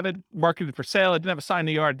didn't have it marketed for sale. I didn't have a sign in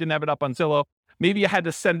the yard. I didn't have it up on Zillow. Maybe I had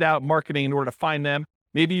to send out marketing in order to find them.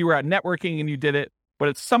 Maybe you were out networking and you did it, but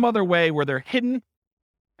it's some other way where they're hidden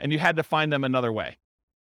and you had to find them another way.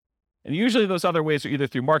 And usually those other ways are either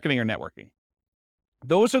through marketing or networking.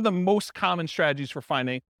 Those are the most common strategies for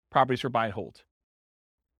finding properties for buy and hold.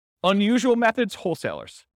 Unusual methods,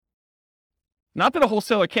 wholesalers. Not that a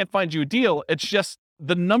wholesaler can't find you a deal. It's just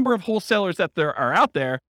the number of wholesalers that there are out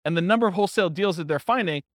there and the number of wholesale deals that they're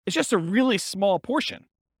finding is just a really small portion,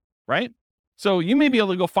 right? So you may be able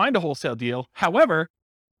to go find a wholesale deal. However,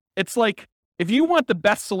 it's like, if you want the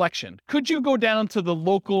best selection, could you go down to the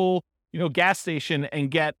local, gas station and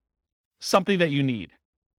get something that you need?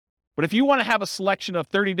 But if you want to have a selection of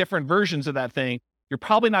 30 different versions of that thing, you're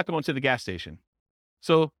probably not going to the gas station.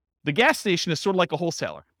 So the gas station is sort of like a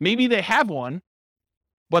wholesaler. Maybe they have one,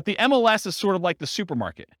 but the MLS is sort of like the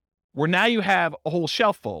supermarket, where now you have a whole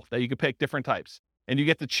shelf full that you can pick different types, and you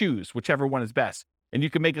get to choose whichever one is best, and you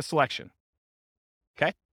can make a selection.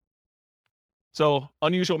 Okay? So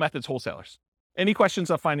unusual methods, wholesalers. Any questions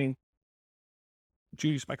on finding? Did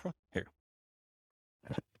you use microphone? Here.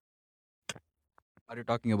 Are you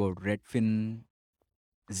talking about Redfin,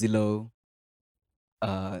 Zillow?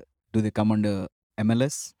 Do they come under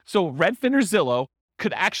MLS? So Redfin or Zillow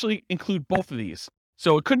could actually include both of these.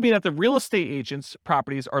 So it could be that the real estate agents'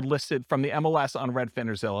 properties are listed from the MLS on Redfin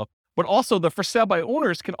or Zillow, but also the for sale by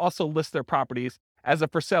owners can also list their properties as a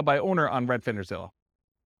for sale by owner on Redfin or Zillow.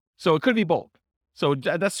 So it could be both. So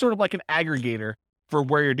that's sort of like an aggregator for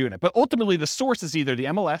where you're doing it. But ultimately, the source is either the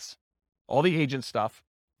MLS, all the agent stuff,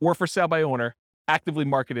 or for sale by owner, actively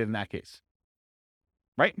marketed in that case.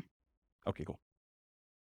 Right? Okay, cool.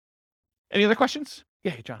 Any other questions?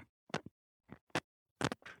 Yeah, hey, John.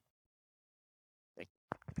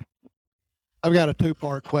 I've got a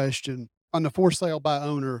two-part question. On the for sale by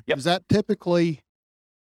owner, Yep. Is that typically,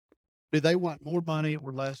 do they want more money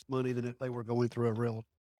or less money than if they were going through a realtor?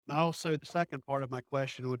 And also, the second part of my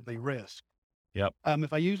question would be risk. Yep.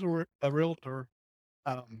 If I use a realtor,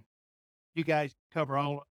 you guys cover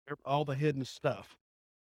all the hidden stuff.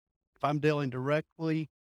 If I'm dealing directly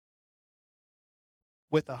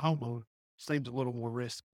with a homeowner, seems a little more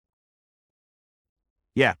risky.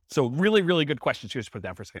 Yeah. So really, really good questions. Just put it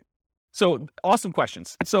down for a second. So awesome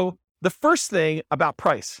questions. So the first thing about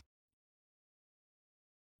price,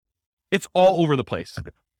 it's all over the place.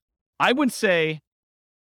 I would say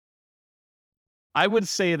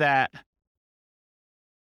that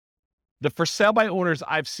the for sale by owners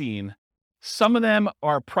I've seen, some of them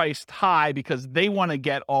are priced high because they want to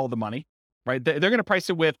get all the money, right? They're going to price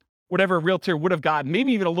it with whatever a realtor would have gotten,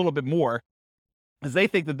 maybe even a little bit more, because they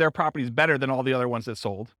think that their property is better than all the other ones that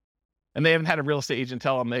sold. And they haven't had a real estate agent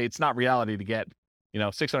tell them, hey, it's not reality to get,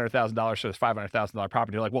 $600,000 for this $500,000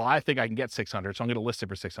 property. You're like, well, I think I can get 600, so I'm going to list it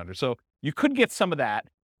for 600. So you could get some of that.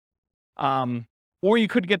 Or you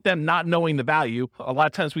could get them not knowing the value. A lot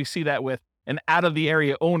of times we see that with an out of the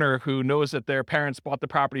area owner who knows that their parents bought the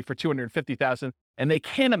property for $250,000 and they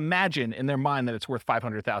can't imagine in their mind that it's worth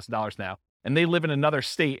 $500,000 now. And they live in another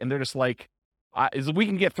state and they're just like, if we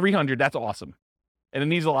can get 300, that's awesome. And it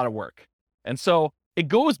needs a lot of work. And so it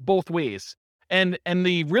goes both ways. And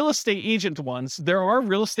the real estate agent ones, there are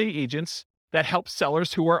real estate agents that help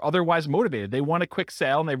sellers who are otherwise motivated. They want a quick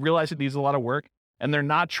sale and they realize it needs a lot of work and they're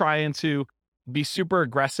not trying to be super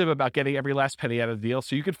aggressive about getting every last penny out of the deal.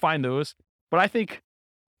 So you could find those. But I think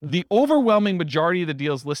the overwhelming majority of the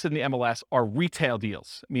deals listed in the MLS are retail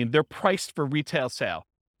deals. I mean, they're priced for retail sale.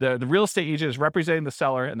 The real estate agent is representing the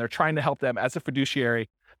seller and they're trying to help them as a fiduciary,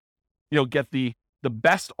 get the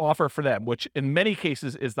best offer for them, which in many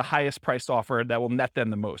cases is the highest priced offer that will net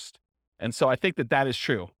them the most. And so I think that is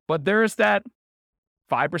true. But there's that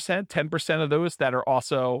 5%, 10% of those that are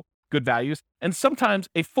also good values. And sometimes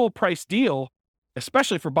a full price deal,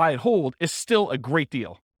 especially for buy and hold, is still a great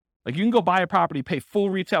deal. Like you can go buy a property, pay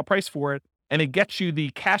full retail price for it, and it gets you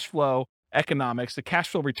the cash flow economics, the cash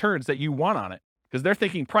flow returns that you want on it, because they're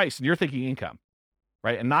thinking price and you're thinking income,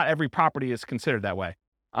 right? And not every property is considered that way.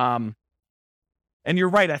 And you're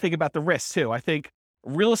right, I think about the risks too. I think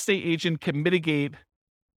real estate agent can mitigate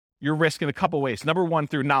your risk in a couple ways. Number one,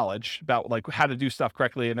 through knowledge about like how to do stuff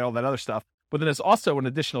correctly and all that other stuff. But then there's also an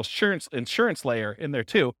additional insurance layer in there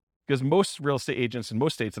too, because most real estate agents in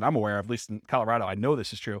most states that I'm aware of, at least in Colorado, I know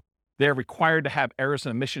this is true, they're required to have errors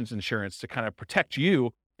and omissions insurance to kind of protect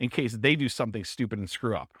you in case they do something stupid and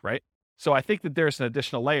screw up, right? So I think that there's an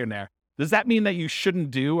additional layer in there. Does that mean that you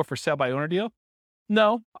shouldn't do a for sale by owner deal?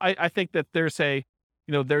 No, I think that there's a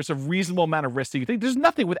reasonable amount of risk that you think. There's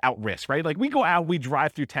nothing without risk, right? Like we go out, we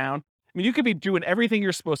drive through town, I mean, you could be doing everything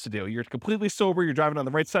you're supposed to do. You're completely sober. You're driving on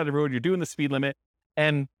the right side of the road. You're doing the speed limit,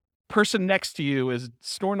 and person next to you is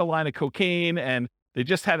snorting a line of cocaine, and they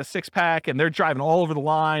just had a 6-pack, and they're driving all over the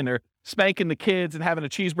line. They're spanking the kids and having a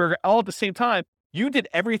cheeseburger all at the same time. You did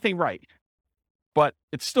everything right, but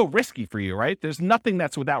it's still risky for you, right? There's nothing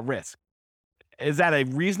that's without risk. Is that a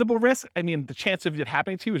reasonable risk? I mean, the chance of it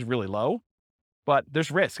happening to you is really low, but there's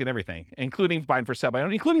risk in everything, including buying for sale by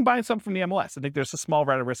owner, including buying some from the MLS. I think there's a small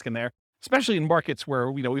amount of risk in there, especially in markets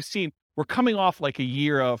where, we're coming off like a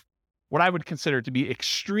year of what I would consider to be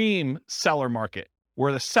extreme seller market,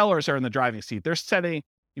 where the sellers are in the driving seat. They're setting,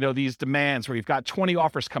 these demands where you've got 20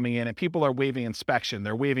 offers coming in and people are waiving inspection,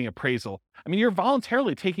 they're waiving appraisal. I mean, you're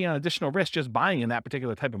voluntarily taking on additional risk just buying in that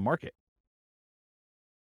particular type of market.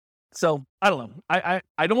 So I don't know.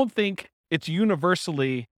 I don't think it's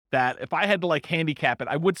universally that if I had to like handicap it,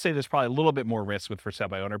 I would say there's probably a little bit more risk with for sale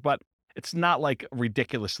by owner, but it's not like a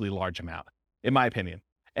ridiculously large amount, in my opinion.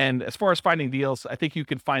 And as far as finding deals, I think you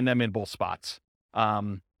can find them in both spots.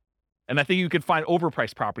 And I think you can find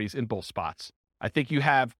overpriced properties in both spots. I think you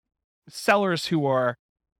have sellers who are,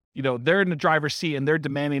 they're in the driver's seat and they're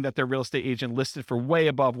demanding that their real estate agent listed for way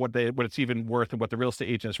above what it's even worth and what the real estate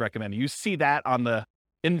agent is recommending. You see that on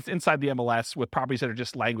inside the MLS with properties that are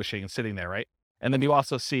just languishing and sitting there, right? And then you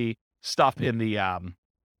also see stuff in the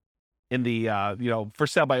for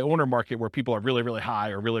sale by owner market where people are really, really high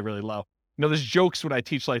or really, really low. There's jokes when I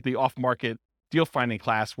teach like the off-market deal finding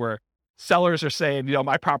class where sellers are saying,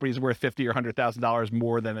 my property is worth $50,000 or $100,000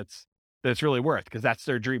 more than it's really worth, because that's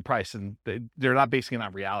their dream price and they're not basing it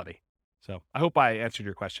on reality. So I hope I answered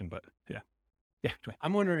your question, but yeah. Dwayne.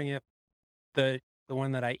 I'm wondering if the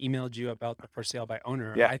one that I emailed you about the for sale by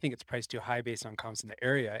owner, Yeah. I think it's priced too high based on comps in the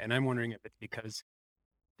area. And I'm wondering if it's because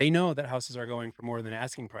they know that houses are going for more than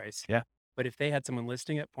asking price. Yeah. But if they had someone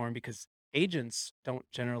listing it for them, because agents don't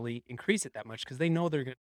generally increase it that much because they know they're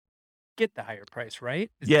going to get the higher price, right?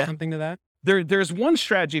 Is there something to that? There's one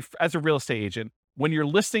strategy as a real estate agent when you're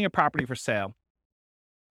listing a property for sale.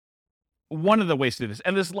 One of the ways to do this,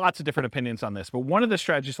 and there's lots of different opinions on this, but one of the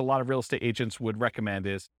strategies a lot of real estate agents would recommend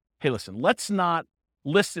is, hey, listen, let's not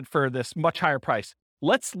list it for this much higher price.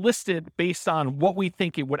 Let's list it based on what we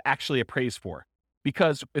think it would actually appraise for.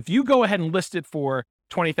 Because if you go ahead and list it for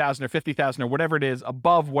 $20,000 or $50,000 or whatever it is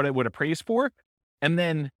above what it would appraise for, and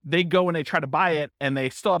then they go and they try to buy it and they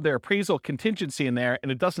still have their appraisal contingency in there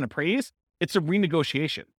and it doesn't appraise, it's a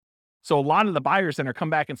renegotiation. So a lot of the buyers then are come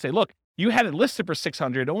back and say, look, you had it listed for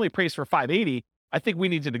 $600, only appraised for $580. I think we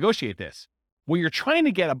need to negotiate this. What you're trying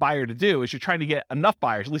to get a buyer to do is you're trying to get enough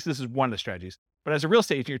buyers, at least this is one of the strategies, but as a real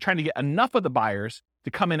estate agent, you're trying to get enough of the buyers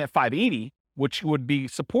to come in at $580, which would be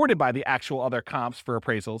supported by the actual other comps for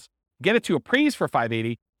appraisals, get it to appraise for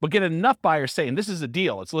 $580, but get enough buyers saying this is a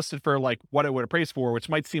deal. It's listed for like what it would appraise for, which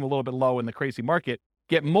might seem a little bit low in the crazy market.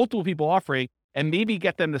 Get multiple people offering and maybe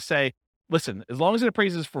get them to say, listen, as long as it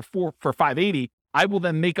appraises for $580, I will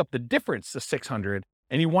then make up the difference to $600.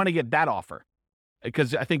 And you want to get that offer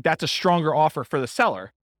because I think that's a stronger offer for the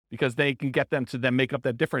seller because they can get them to then make up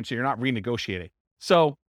that difference. So you're not renegotiating.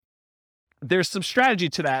 So there's some strategy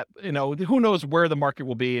to that. Who knows where the market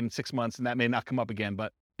will be in 6 months, and that may not come up again,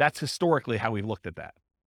 but that's historically how we've looked at that.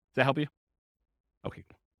 Does that help you? Okay.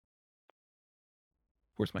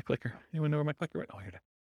 Where's my clicker? Anyone know where my clicker went? Oh, here it is.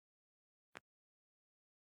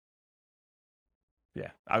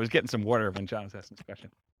 Yeah, I was getting some water when John was asking this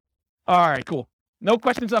question. All right, cool. No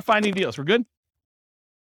questions on finding deals. We're good?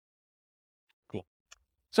 Cool.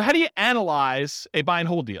 So how do you analyze a buy and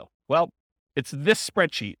hold deal? Well, it's this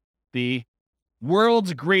spreadsheet, the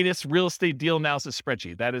world's greatest real estate deal analysis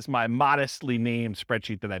spreadsheet. That is my modestly named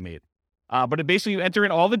spreadsheet that I made. But basically you enter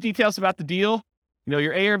in all the details about the deal,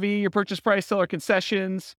 your ARV, your purchase price, seller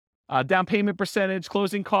concessions, down payment percentage,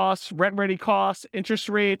 closing costs, rent ready costs, interest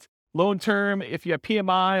rate, loan term, if you have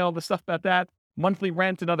PMI, all the stuff about that, monthly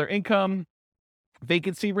rent and other income,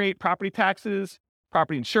 vacancy rate, property taxes,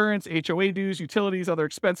 property insurance, HOA dues, utilities, other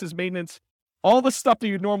expenses, maintenance, all the stuff that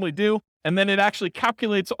you normally do. And then it actually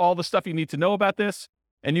calculates all the stuff you need to know about this.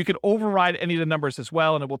 And you can override any of the numbers as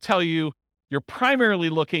well. And it will tell you you're primarily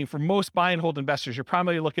looking for most buy and hold investors. You're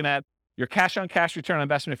primarily looking at your cash on cash return on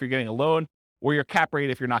investment if you're getting a loan or your cap rate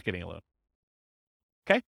if you're not getting a loan.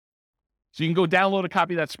 Okay. So you can go download a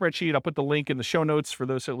copy of that spreadsheet. I'll put the link in the show notes for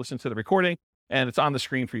those who listen to the recording, and it's on the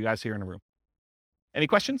screen for you guys here in the room. Any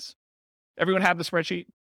questions? Everyone have the spreadsheet?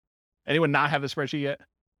 Anyone not have the spreadsheet yet?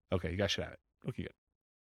 Okay, you guys should have it. Okay, good.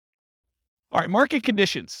 All right, market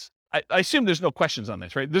conditions. I assume there's no questions on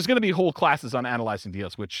this, right? There's going to be whole classes on analyzing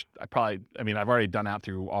deals, which I've already done out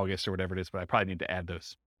through August or whatever it is, but I probably need to add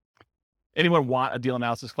those. Anyone want a deal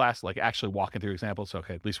analysis class, like actually walking through examples?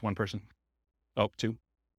 Okay, at least one person. Oh, two.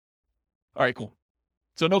 All right, cool.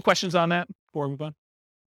 So no questions on that before we move on?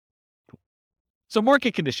 Cool. So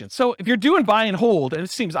market conditions. So if you're doing buy and hold, and it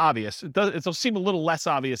seems obvious, it'll seem a little less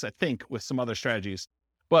obvious, I think, with some other strategies.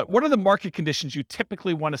 But what are the market conditions you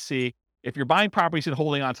typically want to see if you're buying properties and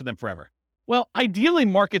holding on to them forever? Well, ideally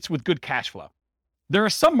markets with good cash flow. There are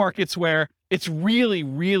some markets where it's really,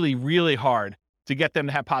 really, really hard to get them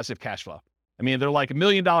to have positive cash flow. I mean, they're like $1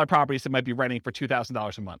 million properties that might be renting for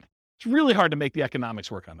 $2,000 a month. It's really hard to make the economics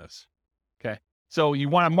work on this. Okay. So you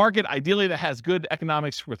want a market ideally that has good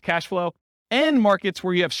economics with cash flow, and markets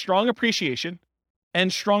where you have strong appreciation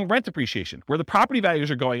and strong rent appreciation, where the property values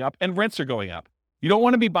are going up and rents are going up. You don't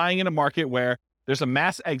want to be buying in a market where there's a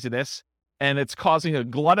mass exodus and it's causing a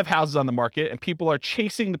glut of houses on the market and people are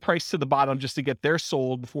chasing the price to the bottom just to get theirs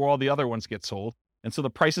sold before all the other ones get sold. And so the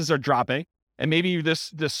prices are dropping. And maybe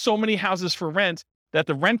there's so many houses for rent that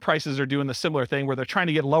the rent prices are doing the similar thing where they're trying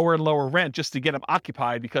to get lower and lower rent just to get them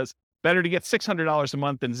occupied, because better to get $600 a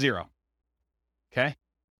month than zero. Okay.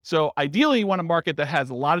 So ideally you want a market that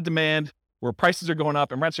has a lot of demand, where prices are going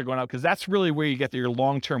up and rents are going up, because that's really where you get your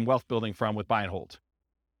long-term wealth building from with buy and hold.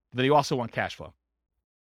 Then you also want cash flow.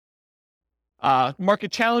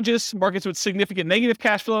 Market challenges, markets with significant negative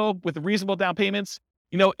cash flow with reasonable down payments.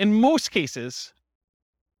 In most cases,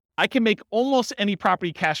 I can make almost any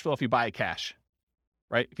property cash flow if you buy it cash,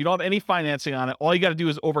 right? If you don't have any financing on it, all you got to do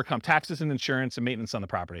is overcome taxes and insurance and maintenance on the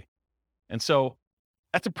property. And so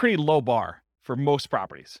that's a pretty low bar for most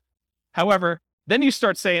properties. However, then you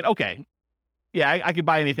start saying, okay, yeah, I could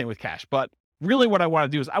buy anything with cash, but really what I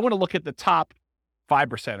want to do is I want to look at the top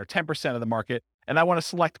 5% or 10% of the market, and I want to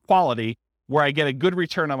select quality where I get a good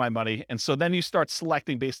return on my money. And so then you start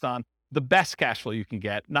selecting based on the best cash flow you can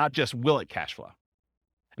get, not just will it cash flow.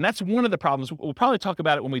 And that's one of the problems. We'll probably talk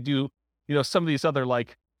about it when we do, some of these other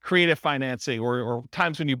like creative financing or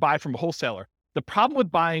times when you buy from a wholesaler. The problem with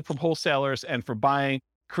buying from wholesalers and for buying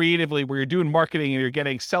creatively where you're doing marketing and you're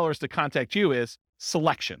getting sellers to contact you is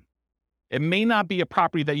selection. It may not be a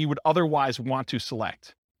property that you would otherwise want to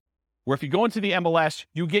select. Where if you go into the MLS,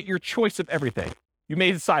 you get your choice of everything. You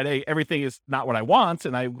may decide, hey, everything is not what I want,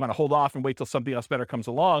 and I want to hold off and wait till something else better comes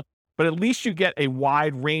along. But at least you get a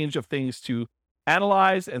wide range of things to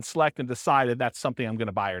analyze and select and decide if that's something I'm going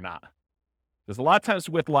to buy or not. There's a lot of times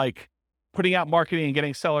with like putting out marketing and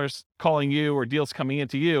getting sellers calling you or deals coming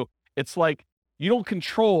into you, it's like you don't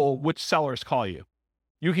control which sellers call you.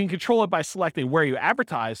 You can control it by selecting where you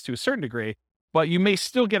advertise to a certain degree, but you may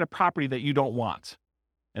still get a property that you don't want.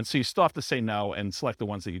 And so you still have to say no and select the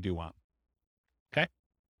ones that you do want. Okay.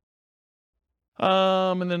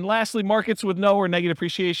 And then lastly, markets with no or negative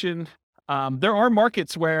appreciation. There are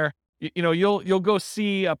markets where, you'll go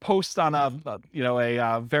see a post on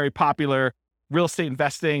a very popular real estate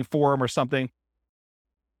investing forum or something.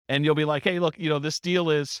 And you'll be like, hey, look, this deal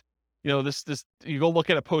is, this, you go look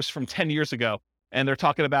at a post from 10 years ago and they're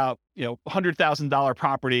talking about, $100,000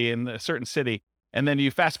 property in a certain city. And then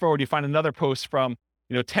you fast forward, you find another post from,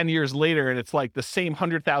 10 years later, and it's like the same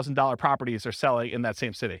 $100,000 properties are selling in that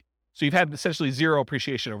same city. So you've had essentially zero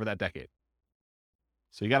appreciation over that decade.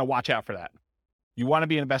 So you got to watch out for that. You want to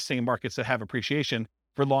be investing in markets that have appreciation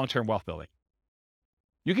for long-term wealth building.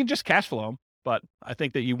 You can just cash flow them, but I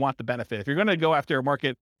think that you want the benefit. If you're going to go after a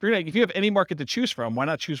market, if you have any market to choose from, why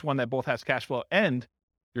not choose one that both has cash flow and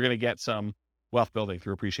you're going to get some wealth building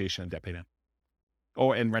through appreciation and debt pay down.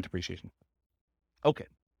 And rent appreciation. Okay.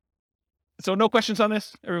 So no questions on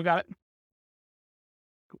this? Everyone got it?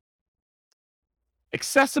 Cool.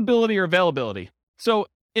 Accessibility or availability. So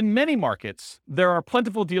in many markets, there are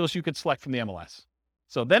plentiful deals you could select from the MLS.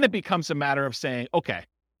 So then it becomes a matter of saying, okay,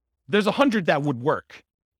 there's 100 that would work.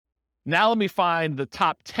 Now let me find the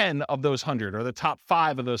top 10 of those 100 or the top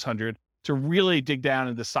 5 of those 100 to really dig down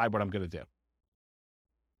and decide what I'm going to do.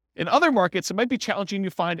 In other markets, it might be challenging to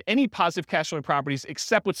find any positive cash flowing properties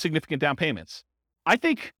except with significant down payments. I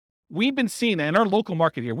think we've been seeing, in our local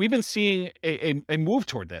market here, we've been seeing a move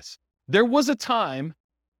toward this. There was a time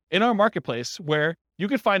in our marketplace where you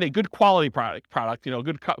could find a good quality product,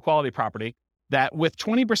 good quality property that with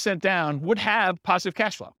 20% down would have positive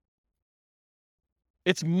cash flow.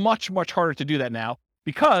 It's much, much harder to do that now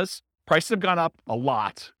because prices have gone up a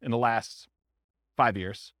lot in the last 5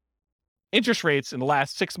 years. Interest rates in the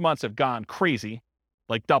last 6 months have gone crazy,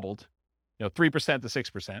 like doubled, 3% to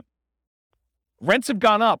 6%. Rents have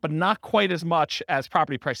gone up, but not quite as much as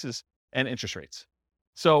property prices and interest rates.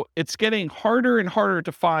 So it's getting harder and harder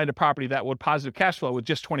to find a property that would positive cash flow with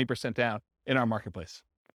just 20% down in our marketplace.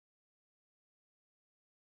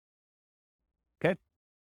 Okay.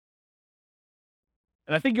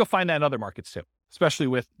 And I think you'll find that in other markets too, especially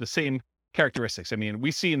with the same characteristics. I mean,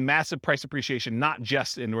 we see massive price appreciation, not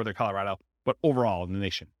just in Northern Colorado, but overall in the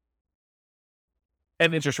nation.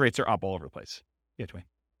 And interest rates are up all over the place. Yeah, Dwayne.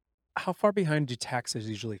 How far behind do taxes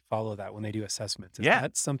usually follow that when they do assessments? Is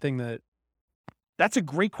that something that... That's a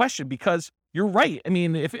great question, because you're right. I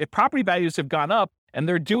mean, if property values have gone up and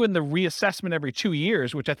they're doing the reassessment every 2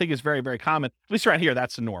 years, which I think is very, very common, at least around here,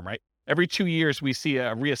 that's the norm, right? Every 2 years, we see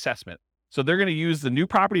a reassessment. So they're going to use the new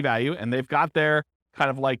property value, and they've got their kind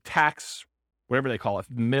of like tax, whatever they call it,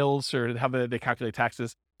 mills, or how they calculate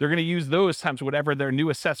taxes. They're going to use those times whatever their new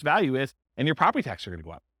assessed value is, and your property taxes are going to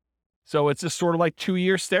go up. So it's just sort of like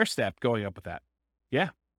 2-year stair step going up with that.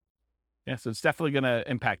 Yeah. So it's definitely going to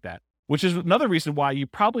impact that, which is another reason why you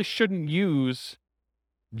probably shouldn't use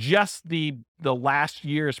just the last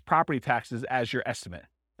year's property taxes as your estimate,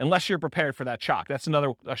 unless you're prepared for that shock. That's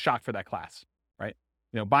a shock for that class, right?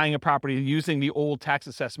 Buying a property using the old tax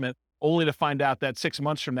assessment only to find out that 6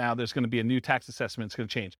 months from now, there's going to be a new tax assessment. It's going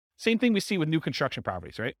to change. Same thing we see with new construction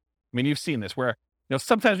properties, right? I mean, you've seen this where,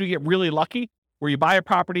 sometimes we get really lucky where you buy a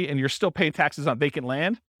property and you're still paying taxes on vacant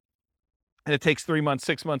land. And it takes 3 months,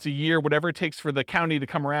 6 months, a year, whatever it takes for the county to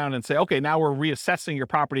come around and say, okay, now we're reassessing your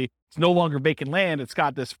property. It's no longer vacant land. It's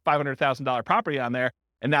got this $500,000 property on there.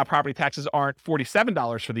 And now property taxes aren't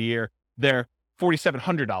 $47 for the year. They're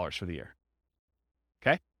 $4,700 for the year.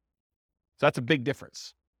 Okay. So that's a big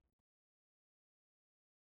difference.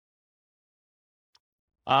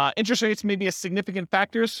 Interest rates may be a significant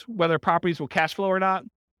factors, whether properties will cash flow or not.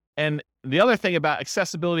 And the other thing about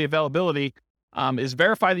accessibility, availability, is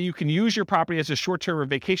verify that you can use your property as a short-term or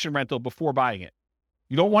vacation rental before buying it.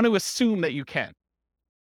 You don't want to assume that you can.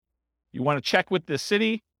 You want to check with the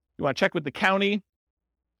city. You want to check with the county.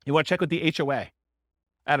 You want to check with the HOA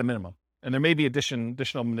at a minimum. And there may be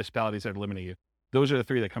additional municipalities that are limiting you. Those are the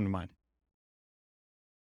 3 that come to mind.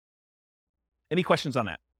 Any questions on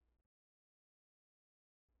that?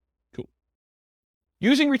 Cool.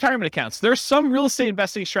 Using retirement accounts. There are some real estate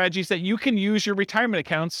investing strategies that you can use your retirement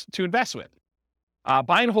accounts to invest with.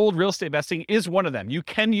 Buy and hold real estate investing is one of them. You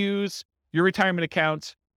can use your retirement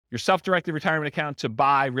account, your self-directed retirement account, to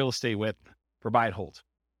buy real estate with for buy and hold.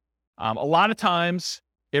 A lot of times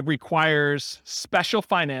it requires special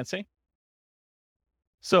financing.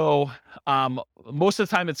 So most of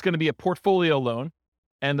the time it's going to be a portfolio loan,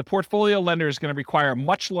 and the portfolio lender is going to require a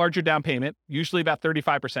much larger down payment, usually about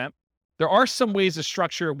 35%. There are some ways to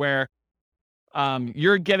structure where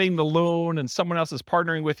you're getting the loan and someone else is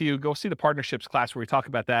partnering with you. Go see the partnerships class where we talk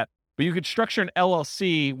about that. But you could structure an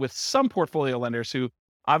LLC with some portfolio lenders who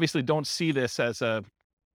obviously don't see this as a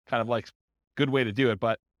kind of like good way to do it.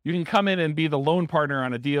 But you can come in and be the loan partner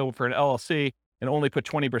on a deal for an LLC and only put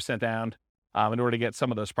 20% down in order to get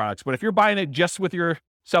some of those products. But if you're buying it just with your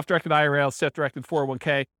self-directed IRA, self-directed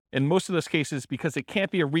 401k, in most of those cases, because it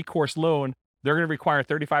can't be a recourse loan, they're going to require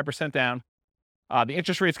 35% down. The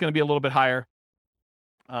interest rate is going to be a little bit higher.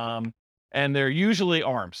 And they're usually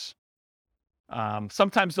ARMs.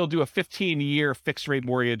 Sometimes they'll do a 15-year fixed rate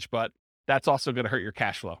mortgage, but that's also going to hurt your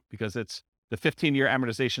cash flow because it's the 15-year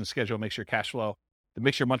amortization schedule makes your cash flow, it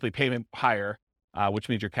makes your monthly payment higher, which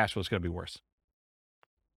means your cash flow is going to be worse.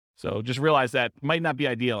 So just realize that might not be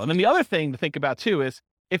ideal. And then the other thing to think about too is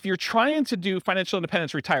if you're trying to do financial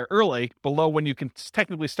independence, retire early, below when you can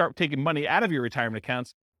technically start taking money out of your retirement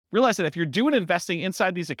accounts, realize that if you're doing investing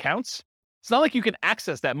inside these accounts, it's not like you can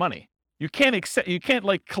access that money. You can't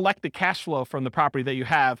like collect the cash flow from the property that you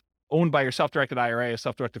have owned by your self-directed IRA or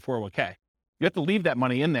self-directed 401k. You have to leave that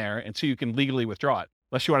money in there until you can legally withdraw it,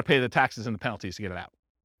 unless you want to pay the taxes and the penalties to get it out.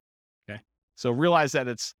 Okay. So realize that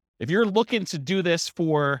if you're looking to do this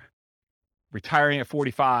for retiring at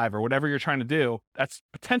 45 or whatever you're trying to do, that's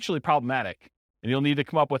potentially problematic. And you'll need to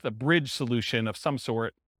come up with a bridge solution of some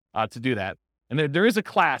sort to do that. And there is a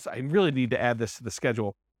class, I really need to add this to the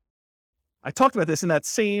schedule. I talked about this in that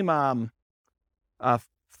same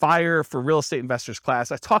Fire for Real Estate Investors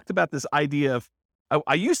class. I talked about this idea of,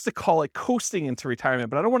 I used to call it coasting into retirement,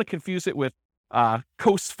 but I don't want to confuse it with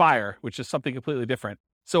Coast Fire, which is something completely different.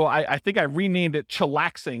 So I think I renamed it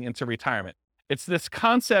chillaxing into retirement. It's this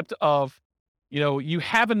concept of, you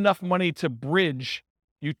have enough money to bridge,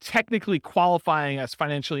 you technically qualifying as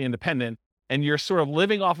financially independent, and you're sort of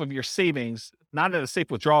living off of your savings, not at a safe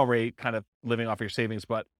withdrawal rate, kind of living off your savings,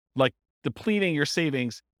 but like depleting your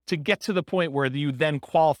savings to get to the point where you then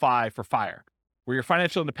qualify for FIRE, where your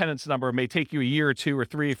financial independence number may take you a year or 2 or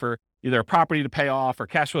 3 for either a property to pay off or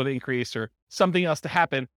cash flow to increase or something else to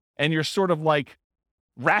happen. And you're sort of like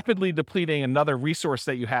rapidly depleting another resource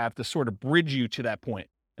that you have to sort of bridge you to that point.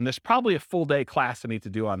 And there's probably a full day class I need to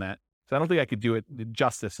do on that. So I don't think I could do it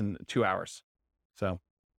justice in 2 hours. So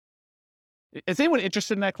is anyone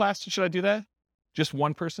interested in that class? Should I do that? Just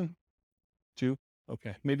one person? Two?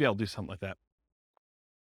 Okay. Maybe I'll do something like that.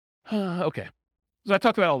 Okay. So I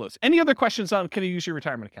talked about all those. Any other questions on can you use your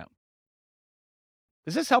retirement account?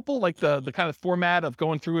 Is this helpful? Like the kind of format of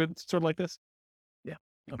going through it sort of like this? Yeah.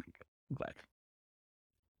 Okay, good. I'm glad.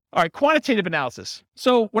 All right, quantitative analysis.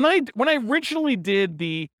 So when I originally did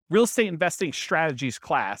the real estate investing strategies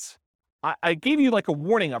class, I gave you like a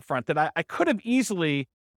warning up front that I could have easily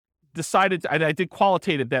decided, I did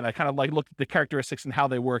qualitative then. I kind of like looked at the characteristics and how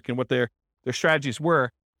they work and what their strategies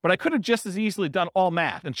were. But I could have just as easily done all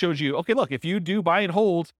math and showed you, okay, look, if you do buy and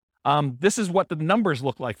hold, this is what the numbers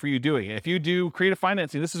look like for you doing it. If you do creative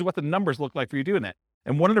financing, this is what the numbers look like for you doing that.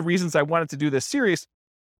 And one of the reasons I wanted to do this series,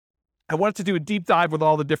 I wanted to do a deep dive with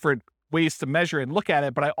all the different ways to measure and look at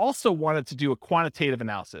it, but I also wanted to do a quantitative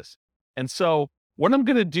analysis. And so what I'm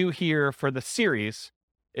going to do here for the series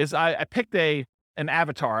is I picked an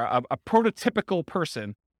avatar, a prototypical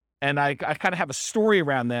person, and I kind of have a story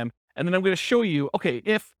around them. And then I'm going to show you, okay,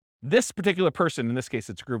 if this particular person, in this case,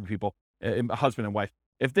 it's a group of people, a husband and wife,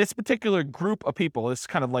 if this particular group of people, this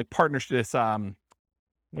kind of like partnership, this, what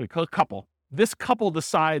do you call it, couple, this couple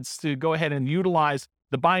decides to go ahead and utilize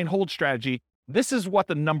the buy and hold strategy, this is what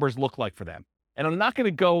the numbers look like for them. And I'm not going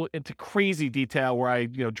to go into crazy detail where I,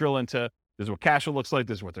 drill into, this is what cash flow looks like,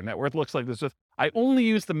 this is what their net worth looks like, I only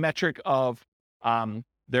use the metric of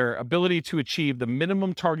their ability to achieve the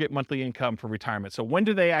minimum target monthly income for retirement. So when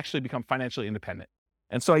do they actually become financially independent?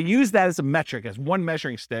 And so I use that as a metric, as one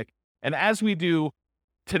measuring stick. And as we do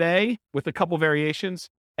today with a couple variations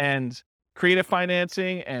and creative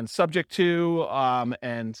financing and subject to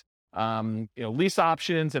lease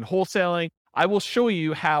options and wholesaling, I will show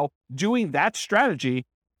you how doing that strategy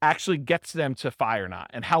actually gets them to FI or not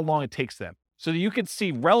and how long it takes them. So that you can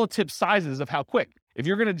see relative sizes of how quick. If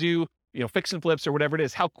you're going to do fix and flips or whatever it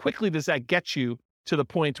is, how quickly does that get you to the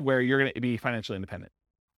point where you're going to be financially independent?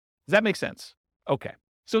 Does that make sense? Okay.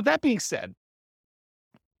 So that being said,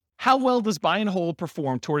 how well does buy and hold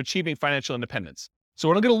perform toward achieving financial independence? So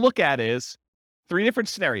what I'm going to look at is 3 different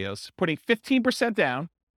scenarios, putting 15% down,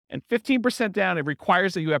 and 15% down, it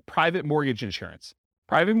requires that you have private mortgage insurance.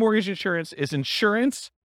 Private mortgage insurance is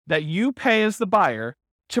insurance that you pay as the buyer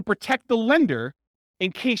to protect the lender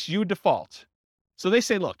in case you default. So they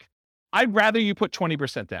say, look, I'd rather you put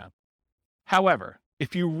 20% down. However,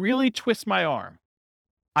 if you really twist my arm,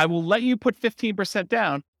 I will let you put 15%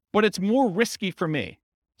 down, but it's more risky for me.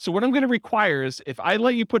 So what I'm going to require is if I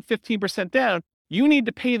let you put 15% down, you need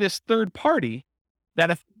to pay this third party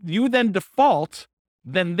that if you then default,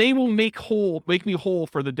 then they will make me whole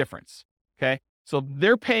for the difference. Okay. So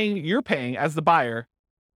you're paying as the buyer,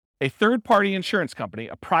 a third party insurance company,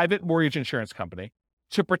 a private mortgage insurance company,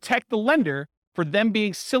 to protect the lender for them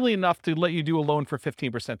being silly enough to let you do a loan for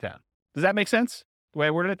 15% down. Does that make sense? The way I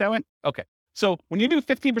worded it that way? Okay. So when you do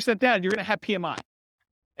 15% down, you're going to have PMI.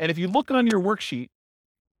 And if you look on your worksheet,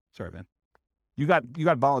 sorry, man, you got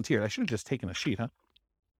volunteered. I should have just taken a sheet,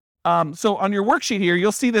 huh? So on your worksheet here,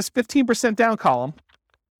 you'll see this 15% down column.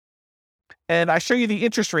 And I show you the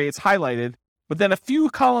interest rates highlighted, but then a few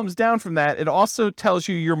columns down from that, it also tells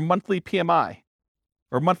you your monthly PMI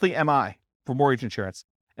or monthly MI for mortgage insurance.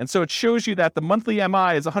 And so it shows you that the monthly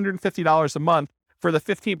MI is $150 a month for the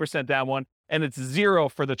 15% down one, and it's 0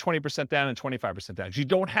 for the 20% down and 25% down. You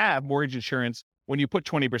don't have mortgage insurance when you put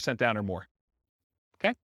 20% down or more.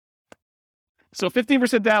 Okay? So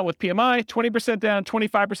 15% down with PMI, 20% down,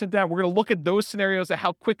 25% down. We're going to look at those scenarios at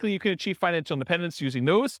how quickly you can achieve financial independence using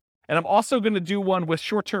those. And I'm also going to do one with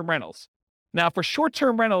short-term rentals. Now, for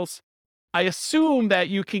short-term rentals, I assume that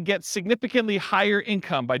you can get significantly higher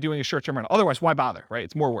income by doing a short-term rental. Otherwise, why bother, right?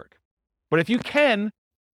 It's more work. But if you can,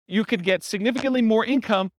 you could get significantly more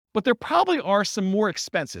income, but there probably are some more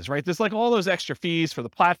expenses, right? There's like all those extra fees for the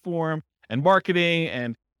platform and marketing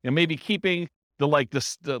and maybe keeping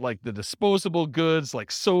the disposable goods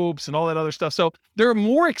like soaps and all that other stuff. So there are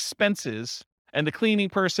more expenses and the cleaning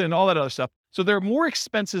person, all that other stuff. So there are more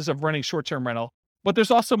expenses of running short-term rental, but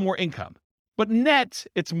there's also more income. But net,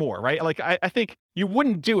 it's more, right? Like I think you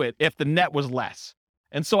wouldn't do it if the net was less.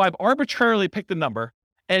 And so I've arbitrarily picked a number.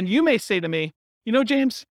 And you may say to me,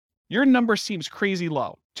 James, your number seems crazy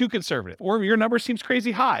low, too conservative, or your number seems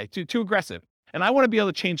crazy high, too aggressive. And I want to be able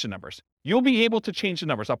to change the numbers. You'll be able to change the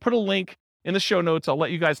numbers. I'll put a link in the show notes. I'll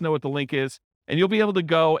let you guys know what the link is, and you'll be able to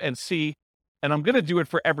go and see. And I'm going to do it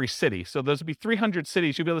for every city. So there'll be 300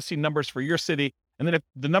 cities. You'll be able to see numbers for your city. And then if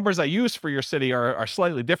the numbers I use for your city are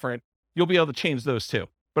slightly different, you'll be able to change those too.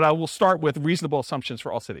 But I will start with reasonable assumptions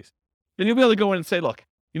for all cities. Then you'll be able to go in and say, look,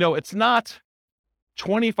 it's not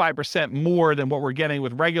 25% more than what we're getting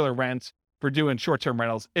with regular rent. for doing short-term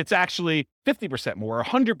rentals, it's actually 50% more or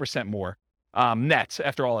 100% more net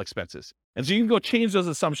after all expenses. And so you can go change those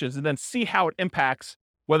assumptions and then see how it impacts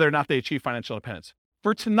whether or not they achieve financial independence.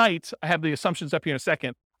 For tonight, I have the assumptions up here in a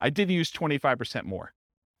second. I did use 25% more.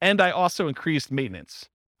 And I also increased maintenance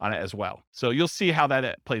on it as well. So you'll see how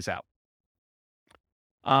that plays out.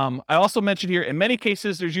 I also mentioned here, in many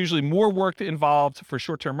cases, there's usually more work involved for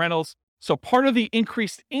short-term rentals. So part of the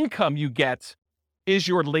increased income you get is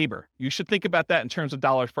your labor. You should think about that in terms of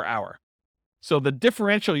dollars per hour. So the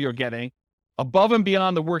differential you're getting above and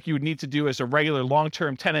beyond the work you would need to do as a regular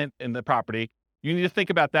long-term tenant in the property, you need to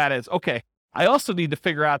think about that as, okay, I also need to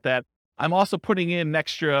figure out that I'm also putting in an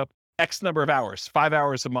extra X number of hours, 5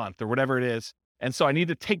 hours a month or whatever it is. And so I need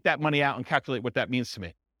to take that money out and calculate what that means to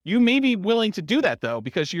me. You may be willing to do that though,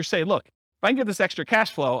 because you're saying, look, if I can get this extra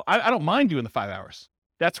cash flow, I don't mind doing the 5 hours.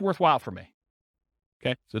 That's worthwhile for me.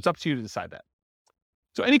 Okay. So it's up to you to decide that.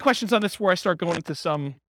 So any questions on this before I start going into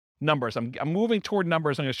some numbers? I'm moving toward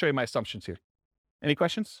numbers. I'm going to show you my assumptions here. Any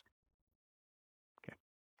questions? Okay.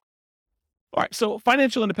 All right. So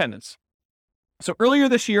financial independence. So earlier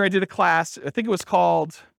this year, I did a class, I think it was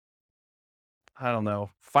called, I don't know,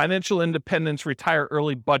 Financial Independence Retire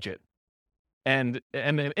Early Budget. And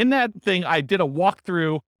in that thing, I did a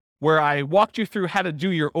walkthrough where I walked you through how to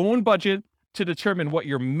do your own budget to determine what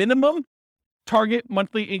your minimum target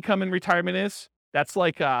monthly income in retirement is. That's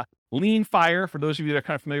like lean fire, for those of you that are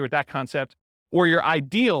kind of familiar with that concept, or your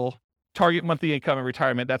ideal target monthly income in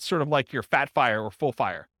retirement. That's sort of like your fat fire or full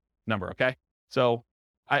fire number, okay? So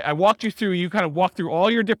I walked you through, you kind of walked through all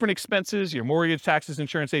your different expenses, your mortgage, taxes,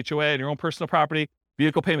 insurance, HOA, and your own personal property,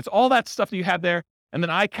 vehicle payments, all that stuff that you have there. And then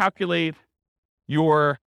I calculate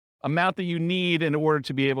your amount that you need in order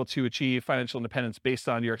to be able to achieve financial independence based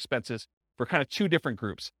on your expenses for kind of two different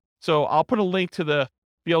groups. So I'll put a link to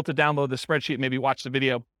be able to download the spreadsheet, maybe watch the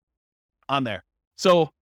video on there.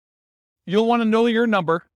 So you'll want to know your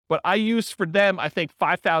number, but I used for them, I think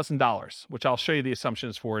 $5,000, which I'll show you the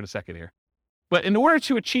assumptions for in a second here. But in order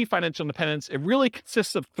to achieve financial independence, it really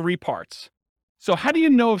consists of three parts. So how do you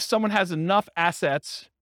know if someone has enough assets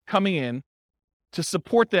coming in to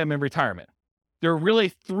support them in retirement? There are really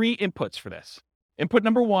three inputs for this. Input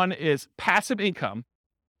number one is passive income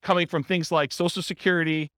coming from things like Social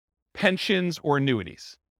Security, pensions, or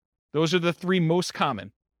annuities. Those are the three most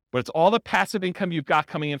common, but it's all the passive income you've got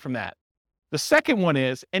coming in from that. The second one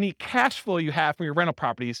is any cash flow you have from your rental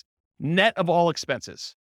properties, net of all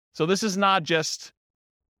expenses. So this is not just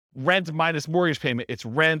rent minus mortgage payment. It's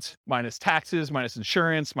rent minus taxes, minus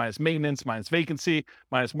insurance, minus maintenance, minus vacancy,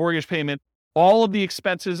 minus mortgage payment. All of the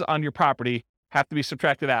expenses on your property have to be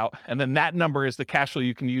subtracted out. And then that number is the cash flow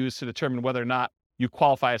you can use to determine whether or not you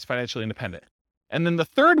qualify as financially independent. And then the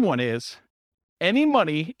third one is any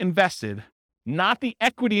money invested, not the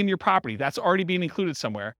equity in your property. That's already being included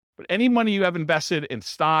somewhere, but any money you have invested in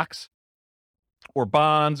stocks or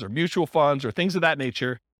bonds or mutual funds or things of that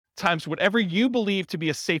nature, times whatever you believe to be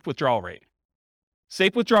a safe withdrawal rate.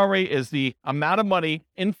 Safe withdrawal rate is the amount of money,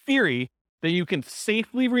 in theory, that you can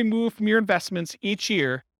safely remove from your investments each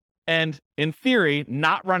year and, in theory,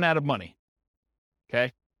 not run out of money.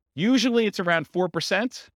 Okay? Usually it's around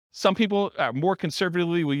 4%. Some people more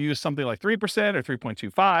conservatively will use something like 3% or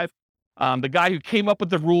 3.25. The guy who came up with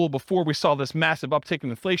the rule before we saw this massive uptick in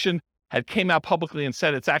inflation had came out publicly and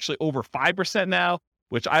said it's actually over 5% now,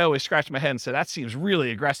 which I always scratched my head and said, that seems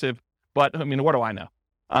really aggressive. But I mean, what do I know?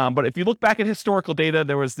 But if you look back at historical data,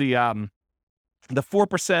 there was the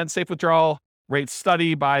 4% safe withdrawal rate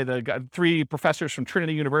study by the three professors from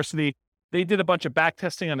Trinity University. They did a bunch of back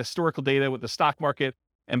testing on historical data with the stock market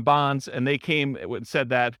and bonds, and they came and said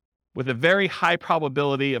that with a very high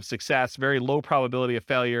probability of success, very low probability of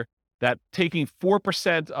failure, that taking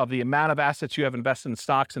 4% of the amount of assets you have invested in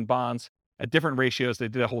stocks and bonds at different ratios, they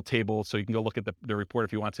did a whole table, so you can go look at the report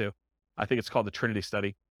if you want to. I think it's called the Trinity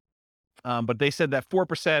study. But they said that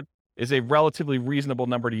 4% is a relatively reasonable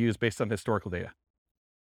number to use based on historical data.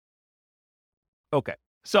 Okay,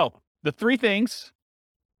 so the three things,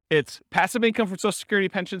 it's passive income from Social Security,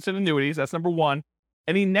 pensions, and annuities. That's number one.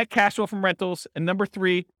 Any net cash flow from rentals. And number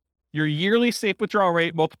three, your yearly safe withdrawal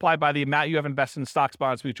rate multiplied by the amount you have invested in stocks,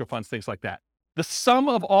 bonds, mutual funds, things like that. The sum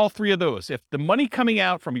of all three of those, if the money coming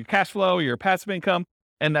out from your cash flow, your passive income,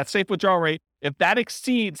 and that safe withdrawal rate, if that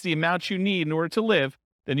exceeds the amount you need in order to live,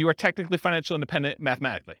 then you are technically financially independent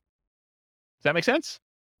mathematically. Does that make sense?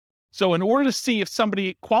 So in order to see if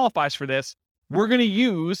somebody qualifies for this, we're going to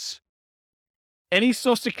use any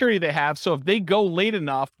Social Security they have. So if they go late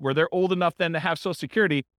enough where they're old enough then to have Social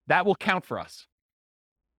Security, that will count for us.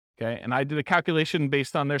 Okay. And I did a calculation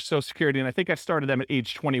based on their Social Security, and I think I started them at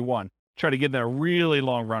age 21, try to give them a really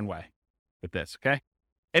long runway. with this, okay?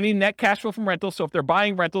 Any net cash flow from rentals. So if they're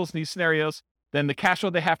buying rentals in these scenarios, then the cash flow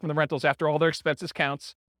they have from the rentals after all their expenses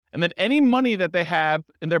counts. And then any money that they have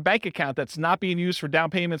in their bank account that's not being used for down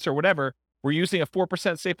payments or whatever, we're using a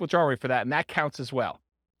 4% safe withdrawal rate for that, and that counts as well.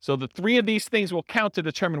 So the three of these things will count to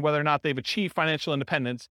determine whether or not they've achieved financial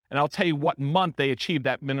independence, and I'll tell you what month they achieved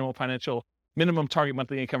that minimum target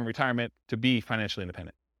monthly income in retirement to be financially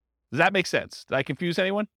independent. Does that make sense? Did I confuse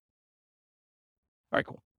anyone? All right,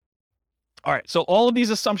 cool. All right, so all of these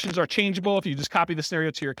assumptions are changeable if you just copy the scenario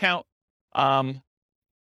to your account.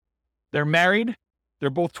 They're married. They're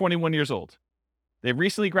both 21 years old. They've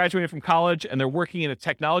recently graduated from college, and they're working in a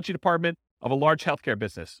technology department of a large healthcare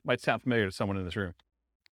business. Might sound familiar to someone in this room.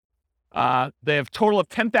 They have a total of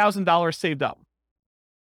 $10,000 saved up.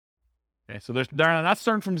 Okay, so they're not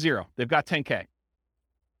starting from zero. They've got 10K.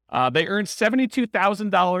 They earn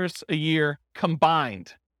 $72,000 a year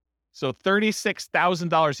combined. So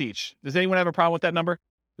 $36,000 each. Does anyone have a problem with that number?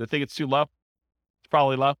 Do they think it's too low? It's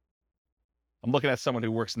probably low. I'm looking at someone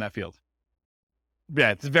who works in that field.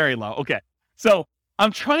 Yeah, it's very low. Okay. So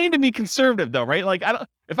I'm trying to be conservative though, right? Like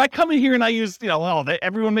if I come in here and I use,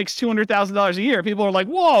 everyone makes $200,000 a year, people are like,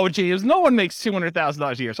 whoa, James, no one makes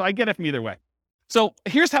 $200,000 a year. So I get it from either way. So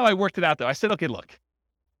here's how I worked it out though. I said, okay, look,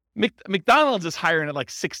 McDonald's is hiring at like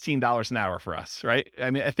 $16 an hour for us, right?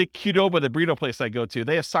 I mean, I think Qdoba, the burrito place I go to,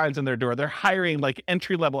 they have signs on their door. They're hiring like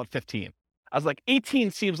entry level at 15. I was like,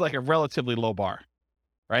 18 seems like a relatively low bar,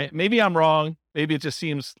 right? Maybe I'm wrong. Maybe it just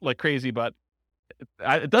seems like crazy, but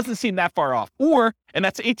it doesn't seem that far off. And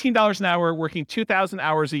that's $18 an hour, working 2,000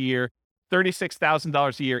 hours a year,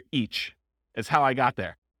 $36,000 a year each is how I got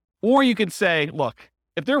there. Or you can say, look,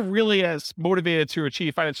 if they're really as motivated to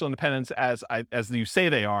achieve financial independence as you say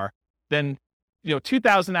they are, then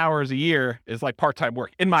 2,000 hours a year is like part-time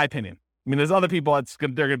work, in my opinion. I mean, there's other people they're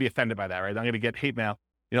going to be offended by that, right? I'm going to get hate mail,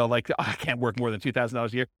 I can't work more than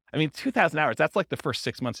 $2,000 a year. I mean, 2,000 hours, that's like the first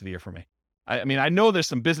 6 months of the year for me. I mean, I know there's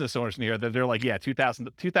some business owners in here that they're like, yeah,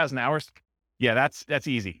 2,000 hours. Yeah, that's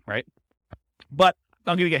easy, right? But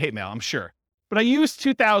I'm going to get hate mail, I'm sure. But I use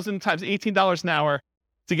 2,000 times $18 an hour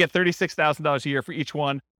to get $36,000 a year for each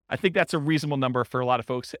one. I think that's a reasonable number for a lot of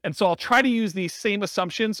folks. And so I'll try to use these same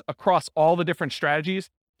assumptions across all the different strategies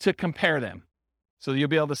to compare them. So you'll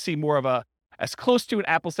be able to see more of as close to an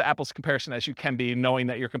apples to apples comparison as you can be, knowing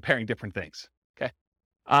that you're comparing different things. Okay.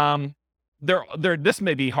 This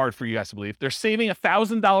may be hard for you guys to believe. They're saving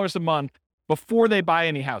 $1,000 a month before they buy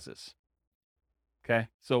any houses. Okay.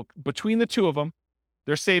 So between the two of them,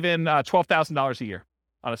 they're saving $12,000 a year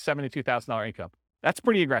on a $72,000 income. That's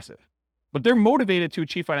pretty aggressive, but they're motivated to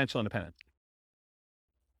achieve financial independence.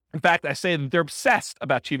 In fact, I say that they're obsessed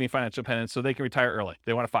about achieving financial independence so they can retire early.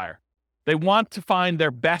 They want to fire. They want to find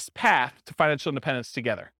their best path to financial independence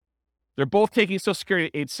together. They're both taking Social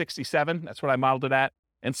Security at age 67. That's what I modeled it at.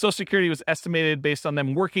 And Social Security was estimated based on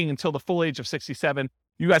them working until the full age of 67.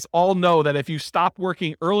 You guys all know that if you stop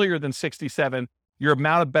working earlier than 67, your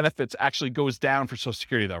amount of benefits actually goes down for Social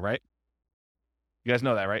Security though, right? You guys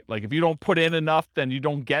know that, right? Like if you don't put in enough, then you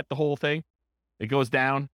don't get the whole thing. It goes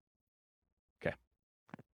down. Okay.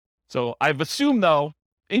 So I've assumed though,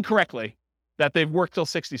 incorrectly, that they've worked till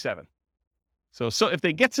 67. So if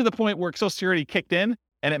they get to the point where Social Security kicked in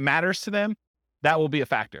and it matters to them, that will be a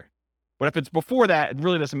factor. But if it's before that, it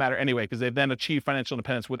really doesn't matter anyway, because they've then achieved financial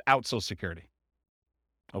independence without Social Security.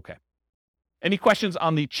 Okay. Any questions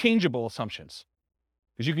on the changeable assumptions?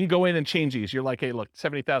 Because you can go in and change these. You're like, hey, look,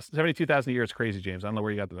 72,000 a year is crazy, James. I don't know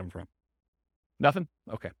where you got the number from. Nothing?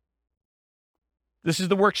 Okay. This is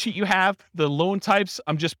the worksheet you have, the loan types.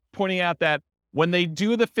 I'm just pointing out that when they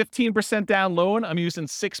do the 15% down loan, I'm using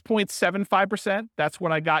 6.75%. That's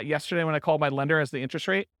what I got yesterday when I called my lender as the interest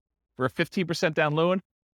rate for a 15% down loan.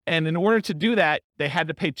 And in order to do that, they had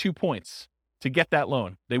to pay 2 points to get that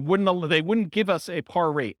loan. They wouldn't give us a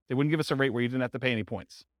par rate. They wouldn't give us a rate where you didn't have to pay any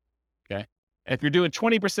points. Okay. And if you're doing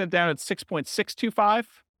 20% down at 6.625,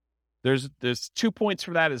 there's 2 points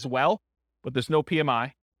for that as well, but there's no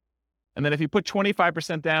PMI. And then if you put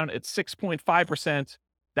 25% down at 6.5%,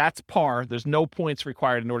 that's par. There's no points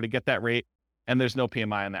required in order to get that rate, and there's no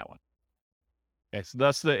PMI on that one. Okay, so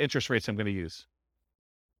that's the interest rates I'm going to use.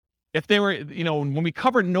 If they were, when we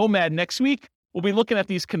cover Nomad next week, we'll be looking at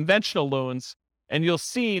these conventional loans, and you'll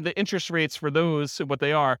see the interest rates for those, what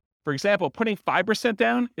they are. For example, putting 5%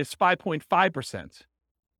 down is 5.5%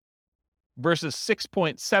 versus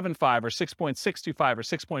 6.75 or 6.625 or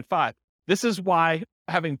 6.5. This is why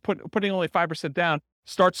putting only 5% down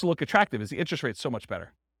starts to look attractive, is the interest rate's so much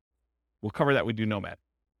better. We'll cover that. We do Nomad.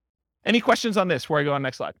 Any questions on this before I go on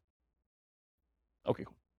next slide? Okay,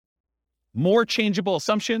 cool. More changeable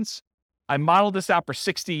assumptions. I modeled this out for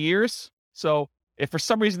 60 years. So if for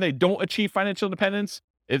some reason they don't achieve financial independence,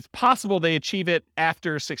 it's possible they achieve it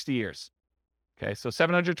after 60 years. Okay, so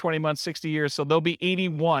 720 months, 60 years. So they'll be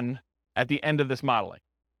 81 at the end of this modeling.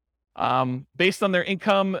 Based on their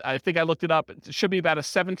income, I think I looked it up. It should be about a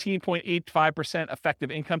 17.85% effective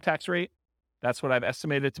income tax rate. That's what I've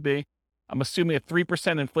estimated it to be. I'm assuming a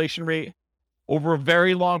 3% inflation rate over a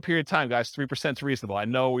very long period of time, guys. 3% is reasonable. I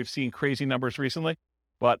know we've seen crazy numbers recently,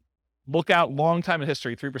 but look out long time in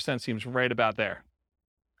history. 3% seems right about there.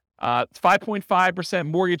 5.5%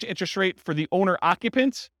 mortgage interest rate for the owner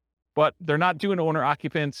occupant, but they're not doing owner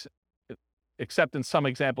occupants except in some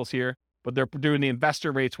examples here, but they're doing the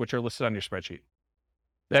investor rates, which are listed on your spreadsheet.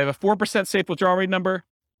 They have a 4% safe withdrawal rate number.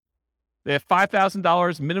 They have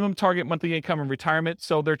 $5,000 minimum target monthly income in retirement.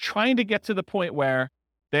 So they're trying to get to the point where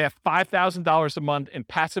they have $5,000 a month in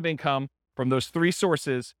passive income from those three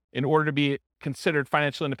sources in order to be considered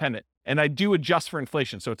financially independent. And I do adjust for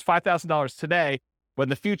inflation. So it's $5,000 today, but in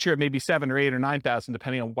the future, it may be $7,000 or $8,000 or $9,000,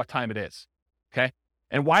 depending on what time it is. Okay.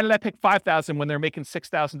 And why did I pick $5,000 when they're making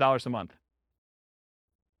 $6,000 a month?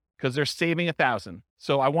 Because they're saving $1,000.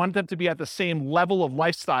 So I want them to be at the same level of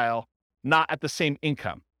lifestyle, not at the same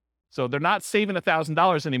income. So they're not saving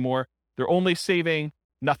 $1,000 anymore. They're only saving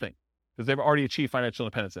nothing because they've already achieved financial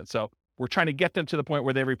independence. And so we're trying to get them to the point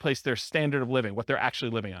where they replace their standard of living, what they're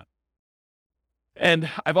actually living on. And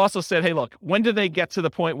I've also said, hey, look, when do they get to the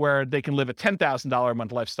point where they can live a $10,000 a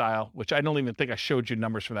month lifestyle, which I don't even think I showed you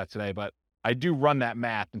numbers for that today, but I do run that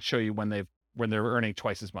math and show you when they're earning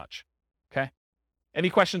twice as much. Okay. Any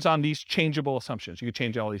questions on these changeable assumptions? You could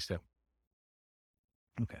change all these too.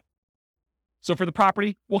 Okay. So for the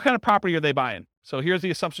property, what kind of property are they buying? So here's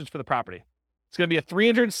the assumptions for the property. It's going to be a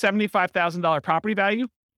 $375,000 property value,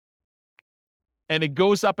 and it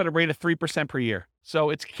goes up at a rate of 3% per year. So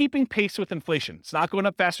it's keeping pace with inflation. It's not going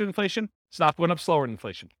up faster than inflation. It's not going up slower than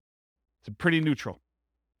inflation. It's pretty neutral.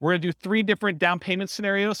 We're going to do 3 different down payment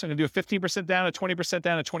scenarios. So I'm going to do a 15% down, a 20%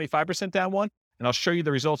 down, a 25% down one, and I'll show you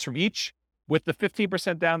the results from each. With the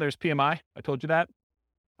 15% down, there's PMI. I told you that.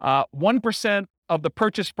 1% of the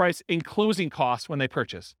purchase price in closing costs when they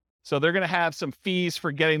purchase. So they're going to have some fees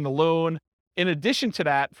for getting the loan. In addition to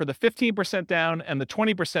that, for the 15% down and the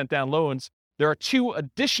 20% down loans, there are 2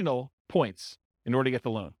 additional points in order to get the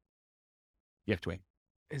loan. You have to wait.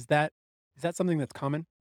 Is that something that's common?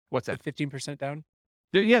 What's that? 15% down?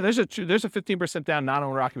 There's a 15% down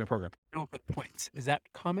non-owner occupant program. No, but points. Is that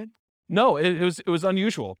common? No, it was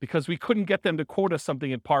unusual because we couldn't get them to quote us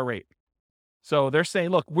something at par rate. So they're saying,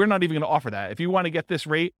 look, we're not even going to offer that. If you want to get this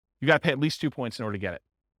rate, you got to pay at least 2 points in order to get it.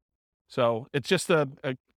 So it's just a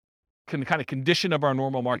kind of condition of our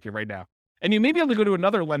normal market right now. And you may be able to go to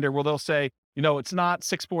another lender where they'll say, it's not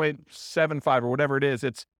 6.75 or whatever it is.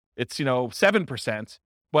 It's 7%,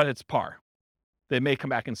 but it's par. They may come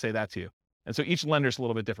back and say that to you. And so each lender is a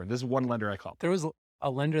little bit different. This is one lender I called. There was a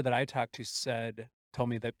lender that I talked to told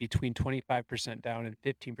me that between 25% down and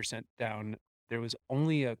 15% down, there was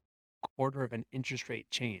only a quarter of an interest rate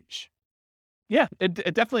change. Yeah, it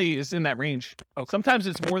definitely is in that range. Okay. Sometimes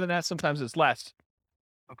it's more than that. Sometimes it's less.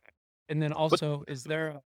 Okay. And then also, is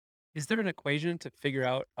there an equation to figure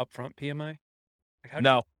out upfront PMI?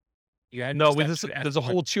 No. There's a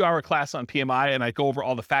whole 2-hour class on PMI, and I go over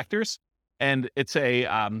all the factors, and it's a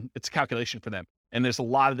calculation for them. And there's a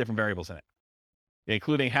lot of different variables in it,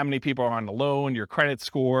 including how many people are on the loan, your credit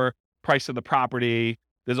score, price of the property.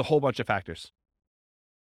 There's a whole bunch of factors.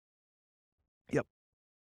 Yep.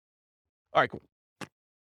 All right, cool.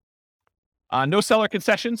 No seller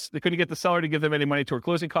concessions. They couldn't get the seller to give them any money toward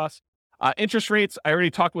closing costs. Interest rates, I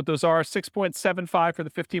already talked what those are. 6.75 for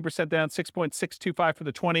the 15% down, 6.625 for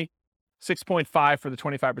the 20, 6.5 for the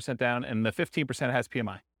 25% down, and the 15% has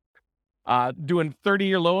PMI. Doing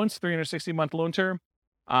 30-year loans, 360-month loan term.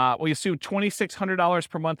 We assume $2,600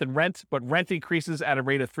 per month in rent, but rent increases at a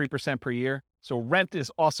rate of 3% per year. So rent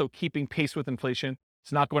is also keeping pace with inflation.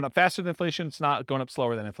 It's not going up faster than inflation. It's not going up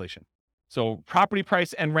slower than inflation. So property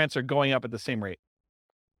price and rents are going up at the same rate.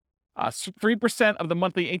 3% of the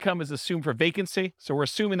monthly income is assumed for vacancy. So we're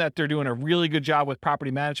assuming that they're doing a really good job with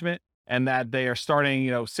property management and that they are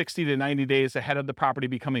starting, 60 to 90 days ahead of the property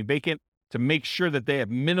becoming vacant to make sure that they have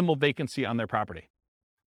minimal vacancy on their property.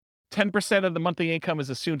 10% of the monthly income is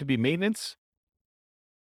assumed to be maintenance.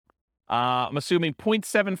 I'm assuming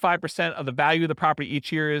 0.75% of the value of the property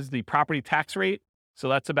each year is the property tax rate. So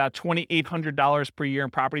that's about $2,800 per year in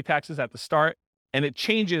property taxes at the start. And it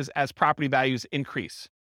changes as property values increase.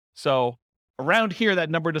 So around here, that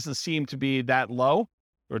number doesn't seem to be that low,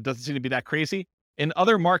 or it doesn't seem to be that crazy. In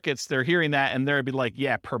other markets, they're hearing that and they'll be like,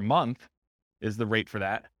 yeah, per month is the rate for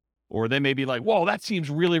that. Or they may be like, whoa, that seems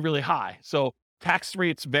really, really high. So Tax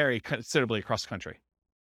rates vary considerably across the country.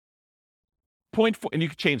 0.4, and you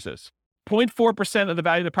can change this. 0.4% of the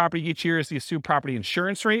value of the property each year is the assumed property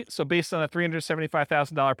insurance rate. So based on a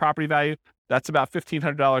 $375,000 property value, that's about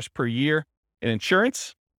 $1,500 per year in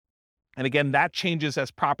insurance. And again, that changes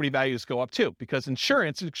as property values go up too, because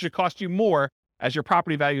insurance should cost you more as your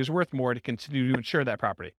property value is worth more to continue to insure that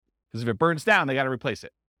property. Because if it burns down, they got to replace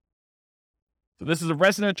it. So this is a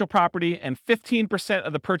residential property, and 15%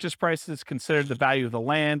 of the purchase price is considered the value of the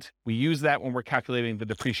land. We use that when we're calculating the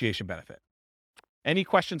depreciation benefit. Any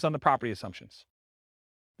questions on the property assumptions?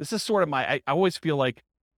 This is sort of I always feel like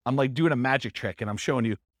I'm like doing a magic trick and I'm showing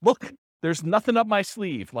you, look, there's nothing up my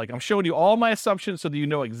sleeve. Like I'm showing you all my assumptions so that you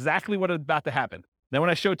know exactly what is about to happen. Then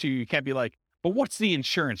when I show it to you, you can't be like, but what's the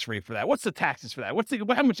insurance rate for that? What's the taxes for that?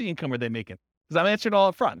 How much income are they making? Because I'm answering it all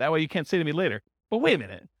up front. That way you can't say to me later, but wait a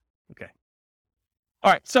minute. Okay.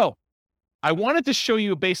 All right. So I wanted to show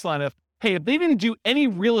you a baseline of, hey, if they didn't do any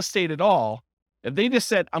real estate at all, if they just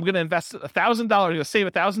said, I'm going to invest $1,000, I'm going to save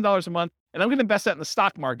 $1,000 a month, and I'm going to invest that in the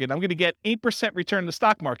stock market, I'm going to get 8% return in the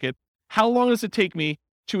stock market, how long does it take me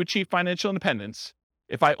to achieve financial independence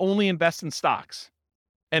if I only invest in stocks?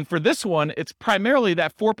 And for this one, it's primarily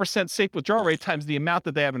that 4% safe withdrawal rate times the amount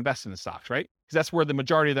that they have invested in stocks, right? Because that's where the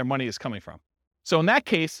majority of their money is coming from. So in that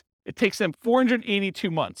case, it takes them 482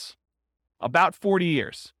 months, about 40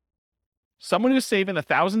 years. Someone who's saving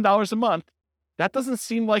 $1,000 a month, that doesn't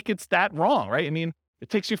seem like it's that wrong, right? I mean, it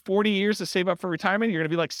takes you 40 years to save up for retirement. You're going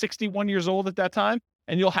to be like 61 years old at that time,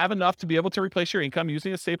 and you'll have enough to be able to replace your income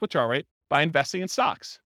using a safe withdrawal rate by investing in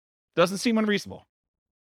stocks. Doesn't seem unreasonable.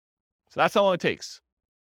 So that's how long it takes.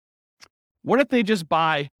 What if they just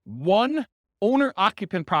buy one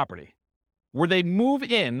owner-occupant property where they move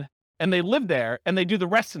in and they live there and they do the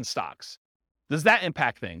rest in stocks? Does that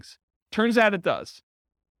impact things? Turns out it does.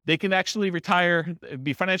 They can actually retire,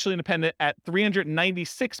 be financially independent at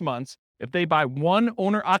 396 months if they buy one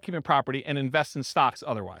owner-occupant property and invest in stocks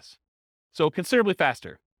otherwise. So considerably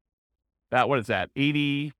faster. About, what is that,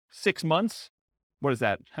 86 months? What is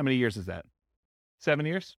that? How many years is that? 7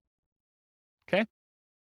 years? Okay.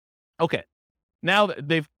 Okay. Now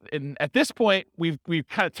at this point, we've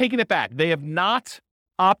kind of taken it back. They have not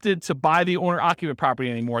opted to buy the owner-occupant property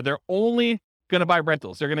anymore. They're only going to buy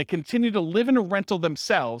rentals. They're going to continue to live in a rental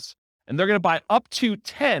themselves, and they're going to buy up to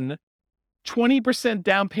 10 20%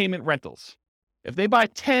 down payment rentals. If they buy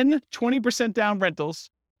 10 20% down rentals,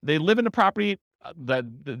 they live in a property that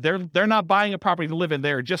they're not buying a property to live in.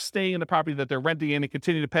 They're just staying in the property that they're renting in and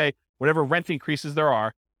continue to pay whatever rent increases there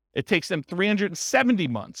are. It takes them 370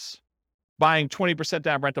 months buying 20%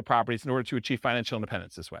 down rental properties in order to achieve financial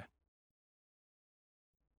independence this way.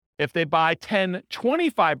 If they buy 10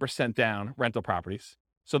 25% down rental properties,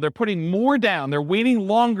 so they're putting more down, they're waiting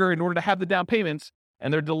longer in order to have the down payments,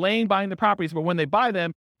 and they're delaying buying the properties, but when they buy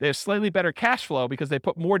them, they have slightly better cash flow because they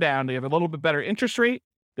put more down, they have a little bit better interest rate,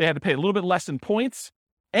 they had to pay a little bit less in points,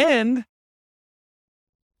 and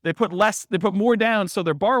they put more down, so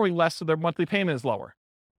they're borrowing less, so their monthly payment is lower.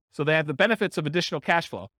 So they have the benefits of additional cash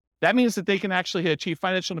flow. That means that they can actually achieve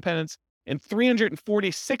financial independence in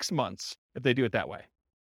 346 months if they do it that way.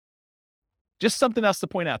 Just something else to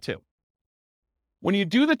point out too. When you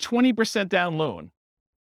do the 20% down loan,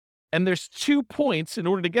 and there's 2 points in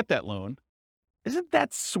order to get that loan, isn't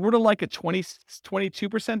that sort of like a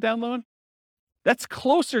 22% down loan? That's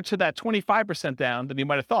closer to that 25% down than you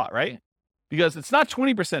might have thought, right? Because it's not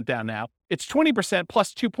 20% down now, it's 20%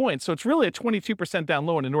 plus 2 points. So it's really a 22% down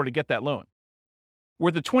loan in order to get that loan.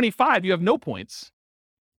 Where the 25, you have no points.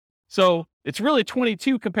 So it's really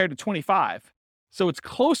 22 compared to 25. So it's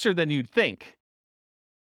closer than you'd think.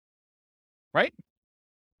 Right?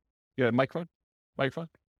 You have a microphone?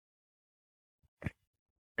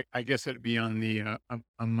 I guess it'd be on the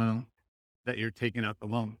amount that you're taking out the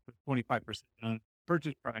loan, 25% on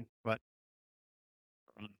purchase price, but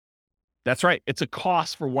That's right. It's a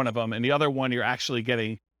cost for one of them, and the other one you're actually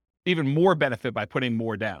getting even more benefit by putting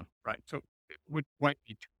more down. right. So it would might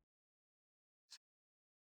be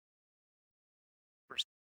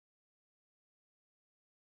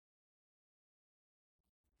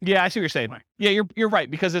Yeah, I see what you're saying. Right. Yeah, you're right,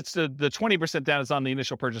 because it's the 20% down is on the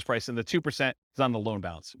initial purchase price and the 2% is on the loan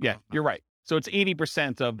balance. Yeah, you're right. So it's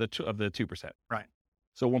 80% of the 2%. Right.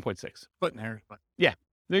 So 1.6. splitting hairs, but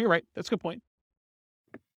No, you're right. That's a good point.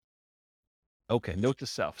 Okay, note to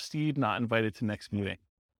self. Steve not invited to next meeting.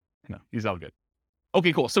 No, he's all good.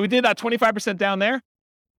 Okay, cool. So we did that 25% down there.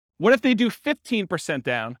 What if they do 15%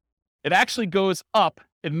 down? It actually goes up.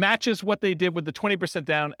 It matches what they did with the 20%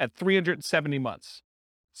 down at 370 months.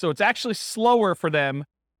 So it's actually slower for them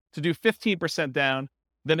to do 15% down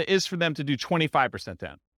than it is for them to do 25%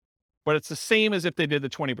 down. but it's the same as if they did the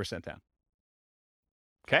 20% down.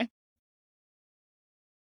 Okay?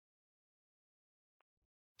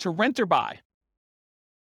 To rent or buy.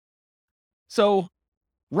 So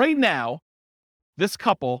right now, this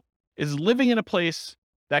couple is living in a place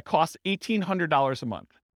that costs $1,800 a month.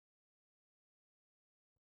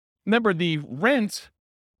 Remember, the rent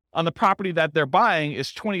on the property that they're buying is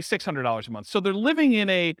 $2,600 a month. So they're living in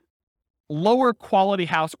a lower quality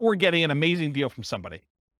house or getting an amazing deal from somebody.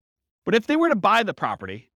 But if they were to buy the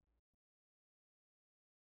property,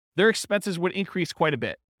 their expenses would increase quite a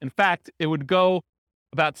bit. In fact, it would go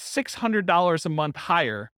about $600 a month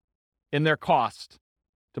higher in their cost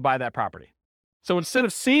to buy that property. So instead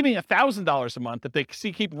of saving $1,000 a month that they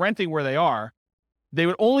keep renting where they are, they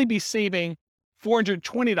would only be saving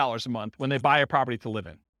 $420 a month when they buy a property to live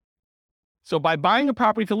in. So by buying a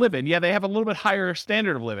property to live in, yeah, they have a little bit higher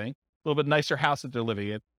standard of living, a little bit nicer house that they're living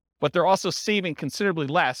in, but they're also saving considerably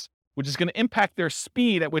less, which is going to impact their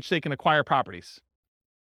speed at which they can acquire properties.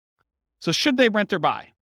 So should they rent or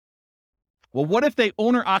buy? Well, what if they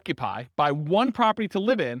own or occupy, buy one property to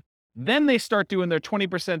live in, then they start doing their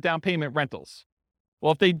 20% down payment rentals?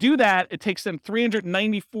 Well, if they do that, it takes them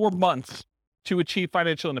 394 months to achieve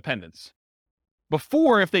financial independence.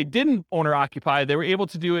 Before, if they didn't own or occupy, they were able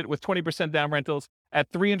to do it with 20% down rentals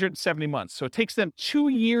at 370 months. So it takes them 2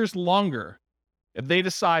 years longer if they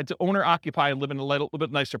decide to own or occupy and live in a little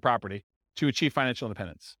bit nicer property to achieve financial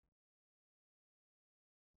independence.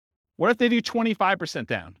 What if they do 25%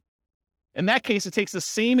 down? In that case, it takes the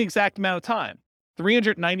same exact amount of time,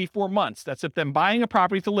 394 months. That's if them buying a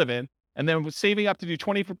property to live in and then saving up to do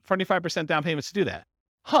 25% down payments to do that.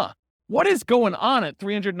 What is going on at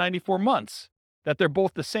 394 months that they're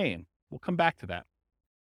both the same? We'll come back to that.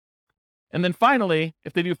 And then finally,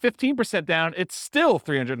 if they do 15% down, it's still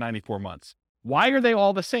 394 months. Why are they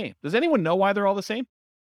all the same? Does anyone know why they're all the same?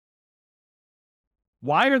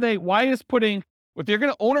 If you're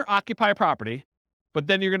going to own or occupy a property, but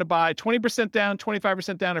then you're going to buy 20% down,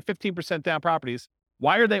 25% down, or 15% down properties,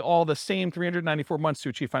 why are they all the same 394 months to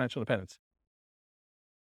achieve financial independence?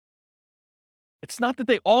 It's not that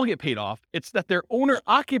they all get paid off. It's that their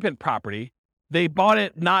owner-occupant property, they bought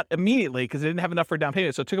it not immediately because they didn't have enough for a down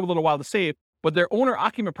payment, so it took them a little while to save, but their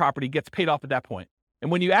owner-occupant property gets paid off at that point. And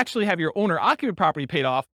when you actually have your owner-occupant property paid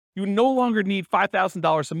off, you no longer need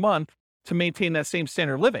 $5,000 a month to maintain that same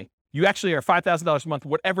standard of living. You actually are $5,000 a month,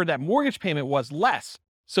 whatever that mortgage payment was, less.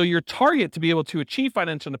 So your target to be able to achieve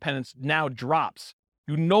financial independence now drops.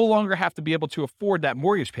 You no longer have to be able to afford that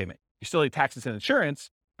mortgage payment. You still need taxes and insurance,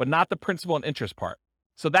 but not the principal and interest part.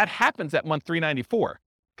 So that happens at month 394,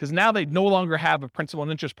 because now they no longer have a principal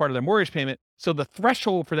and interest part of their mortgage payment. So the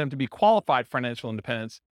threshold for them to be qualified for financial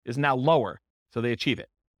independence is now lower. So they achieve it.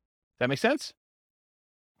 Does that make sense?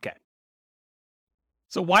 Okay.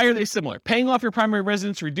 So why are they similar? Paying off your primary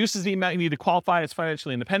residence reduces the amount you need to qualify as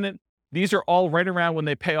financially independent. These are all right around when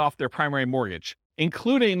they pay off their primary mortgage,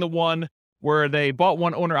 including the one where they bought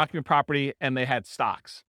one owner-occupant property and they had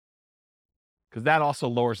stocks, because that also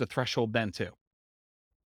lowers the threshold then too.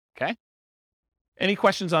 Okay? Any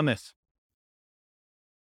questions on this?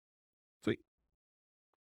 Sweet.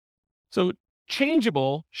 So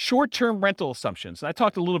changeable short-term rental assumptions. And I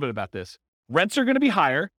talked a little bit about this. Rents are going to be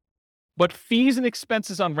higher, but fees and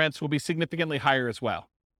expenses on rents will be significantly higher as well.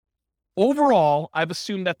 Overall, I've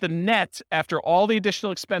assumed that the net after all the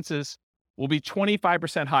additional expenses will be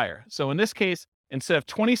 25% higher. So in this case, instead of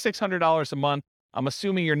 $2,600 a month, I'm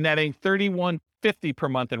assuming you're netting $3,150 per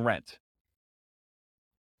month in rent.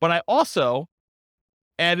 But I also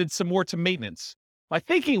added some more to maintenance. My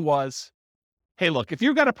thinking was, hey, look, if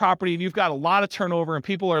you've got a property and you've got a lot of turnover and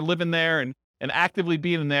people are living there and actively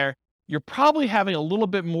being in there, you're probably having a little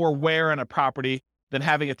bit more wear on a property than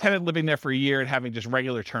having a tenant living there for a year and having just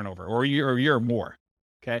regular turnover, or a year or more.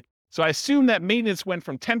 Okay. So I assume that maintenance went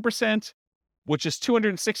from 10%, which is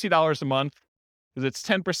 $260 a month, because it's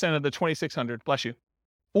 10% of the $2,600, bless you,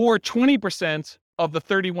 or 20% of the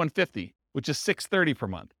 $3,150, which is $630 per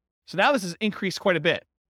month. So now this has increased quite a bit.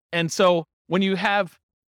 And so when you have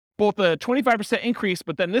both a 25% increase,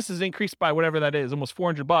 but then this is increased by whatever that is, almost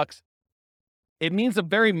 $400, it means a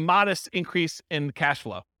very modest increase in cash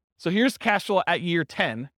flow. So here's cash flow at year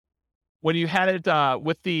 10. When you had it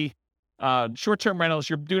with the short-term rentals,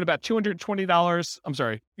 you're doing about $220. I'm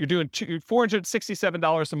sorry, you're doing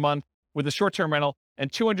 $467 a month with a short-term rental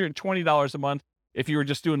and $220 a month if you were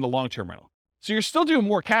just doing the long-term rental. So you're still doing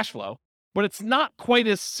more cash flow, but it's not quite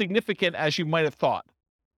as significant as you might have thought.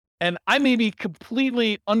 And I may be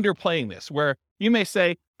completely underplaying this, where you may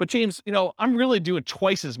say, but James, I'm really doing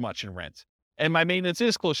twice as much in rent. and my maintenance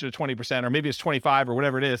is closer to 20%, or maybe it's 25 or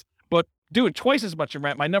whatever it is, but doing twice as much in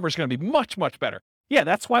rent, my number is going to be much, much better. Yeah,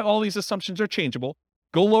 that's why all these assumptions are changeable.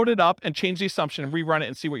 Go load it up and change the assumption and rerun it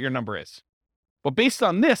and see what your number is. But based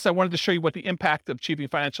on this, I wanted to show you what the impact of achieving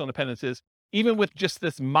financial independence is, even with just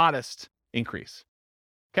this modest increase.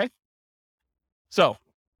 Okay? So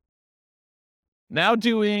now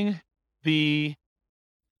doing the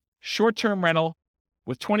short-term rental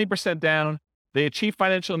with 20% down, they achieve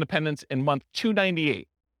financial independence in month 298.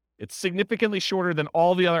 It's significantly shorter than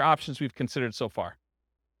all the other options we've considered so far.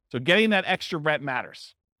 So getting that extra rent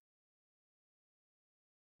matters.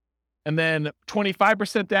 And then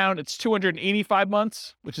 25% down, it's 285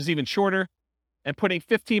 months, which is even shorter. And putting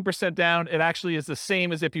 15% down, it actually is the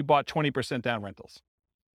same as if you bought 20% down rentals.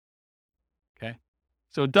 Okay.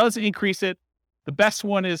 So it does increase it. The best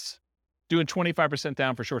one is doing 25%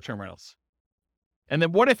 down for short-term rentals. And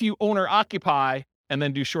then what if you own or occupy and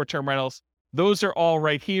then do short-term rentals? Those are all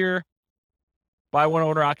right here. Buy one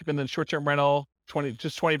owner occupant, then short-term rental,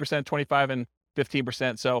 20%, 25 and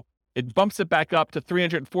 15%. So it bumps it back up to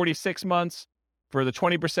 346 months for the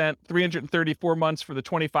 20%, 334 months for the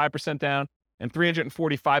 25% down, and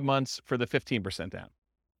 345 months for the 15% down.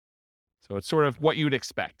 So it's sort of what you'd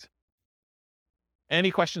expect.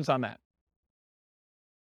 Any questions on that?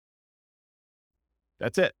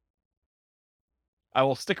 That's it. I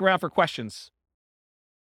will stick around for questions.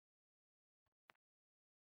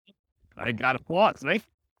 I got applause, right?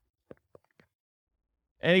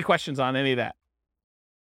 Any questions on any of that?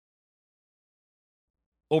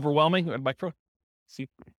 Overwhelming? Micro? See?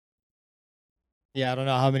 Yeah, I don't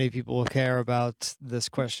know how many people will care about this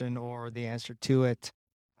question or the answer to it.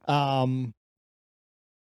 It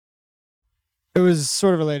was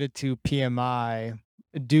sort of related to PMI.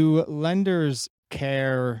 Do lenders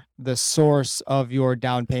care the source of your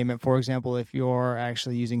down payment? For example, if you're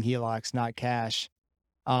actually using HELOCs, not cash,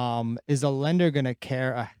 is a lender going to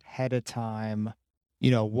care ahead of time,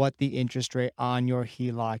 what the interest rate on your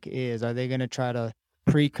HELOC is? Are they going to try to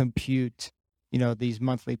pre-compute, these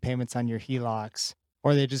monthly payments on your HELOCs?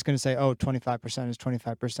 Or are they just going to say, oh, 25% is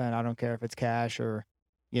 25%. I don't care if it's cash or,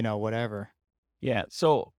 whatever. Yeah.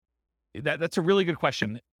 So that's a really good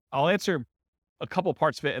question. I'll answer a couple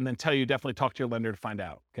parts of it and then tell you definitely talk to your lender to find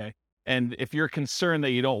out. Okay. And if you're concerned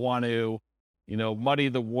that you don't want to, muddy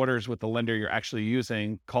the waters with the lender you're actually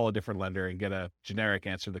using, call a different lender and get a generic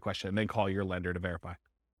answer to the question, and then call your lender to verify.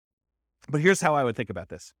 But here's how I would think about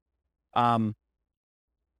this.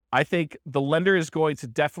 I think the lender is going to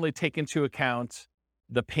definitely take into account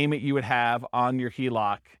the payment you would have on your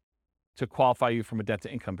HELOC to qualify you from a debt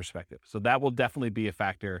to income perspective. So that will definitely be a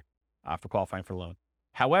factor for qualifying for a loan.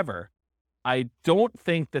 However, I don't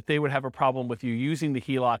think that they would have a problem with you using the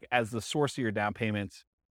HELOC as the source of your down payments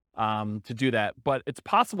to do that. But it's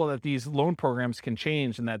possible that these loan programs can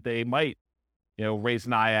change and that they might, raise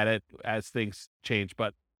an eye at it as things change.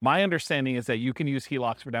 But my understanding is that you can use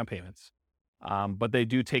HELOCs for down payments, but they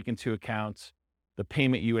do take into account the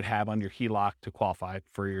payment you would have on your HELOC to qualify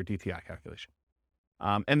for your DTI calculation.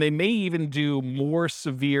 And they may even do more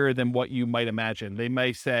severe than what you might imagine. They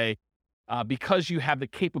may say, because you have the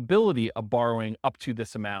capability of borrowing up to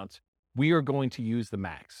this amount, we are going to use the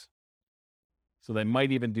max. So they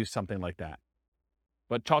might even do something like that.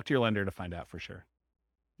 But talk to your lender to find out for sure.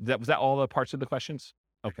 Was that all the parts of the questions?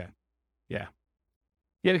 Okay. Yeah.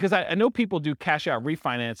 Yeah, because I know people do cash out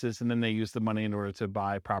refinances and then they use the money in order to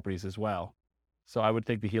buy properties as well. So I would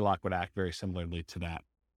think the HELOC would act very similarly to that.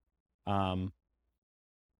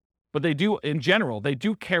 But they do, in general, they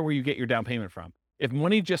do care where you get your down payment from. If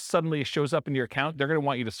money just suddenly shows up in your account, they're going to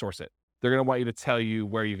want you to source it. They're going to want you to tell you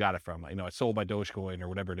where you got it from. I sold my Dogecoin or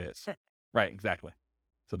whatever it is. Right, exactly.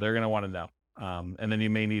 So they're going to want to know. And then you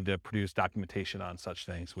may need to produce documentation on such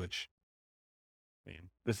things, which,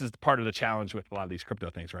 this is part of the challenge with a lot of these crypto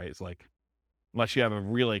things, right? It's like, unless you have a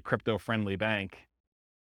really crypto-friendly bank,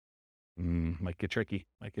 might get tricky.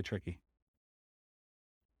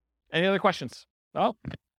 Any other questions? Oh.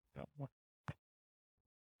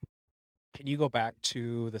 Can you go back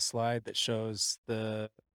to the slide that shows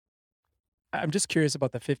I'm just curious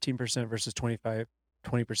about the 15% versus 20%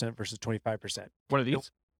 versus 25%. What are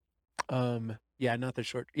these? Yeah, not the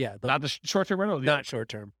short. Yeah, not the short-term rental. Not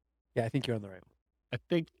short-term. Yeah, I think you're on the right one. I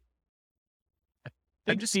think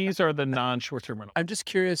these are the non-short-term rental. I'm just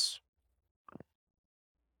curious.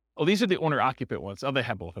 Oh, these are the owner-occupant ones. Oh, they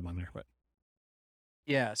have both of them on there, but.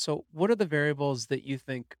 Yeah. So what are the variables that you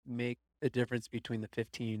think make the difference between the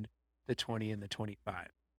 15, the 20, and the 25?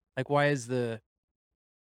 Like, why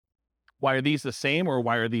are these the same, or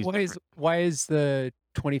why are these different? Why is the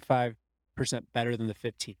 25% better than the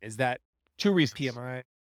 15? Is that two reasons? PMI?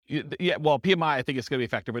 Yeah, well, PMI, I think it's going to be a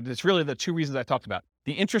factor, but it's really the two reasons I talked about.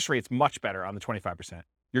 The interest rate's much better on the 25%.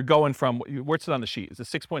 You're going from, what's it on the sheet? Is it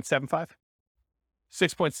 6.75?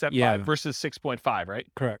 6.75 Yeah. versus 6.5, right?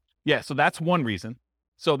 Correct. Yeah, so that's one reason.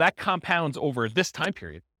 So that compounds over this time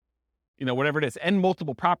period, whatever it is, and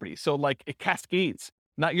multiple properties. So like it cascades.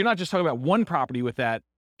 You're not just talking about one property with that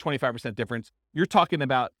 25% difference. You're talking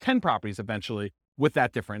about 10 properties eventually with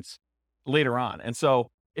that difference later on. And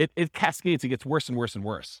so it cascades, it gets worse and worse and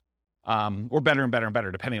worse, or better and better and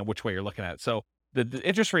better, depending on which way you're looking at it. So the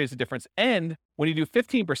interest rate is the difference. And when you do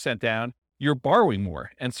 15% down, you're borrowing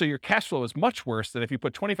more. And so your cash flow is much worse than if you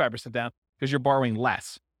put 25% down because you're borrowing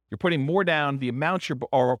less. You're putting more down. The amount you're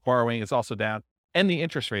borrowing is also down, and the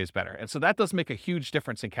interest rate is better. And so that does make a huge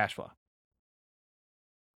difference in cash flow.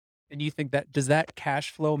 And you think does that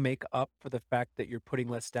cash flow make up for the fact that you're putting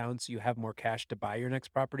less down so you have more cash to buy your next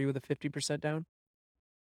property with a 50% down?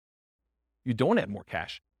 You don't add more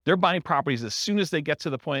cash. They're buying properties as soon as they get to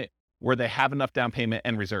the point where they have enough down payment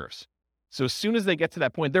and reserves. So as soon as they get to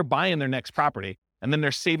that point, they're buying their next property, and then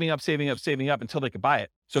they're saving up until they can buy it.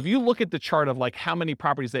 So if you look at the chart of like how many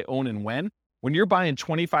properties they own and when you're buying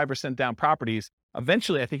 25% down properties,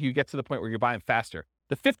 eventually I think you get to the point where you're buying faster.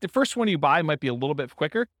 The first one you buy might be a little bit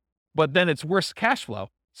quicker, but then it's worse cash flow.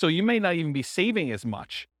 So you may not even be saving as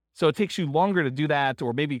much. So it takes you longer to do that,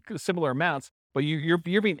 or maybe similar amounts, but you're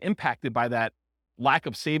being impacted by that lack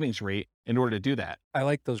of savings rate in order to do that. I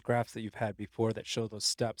like those graphs that you've had before that show those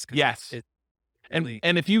steps. Yes. And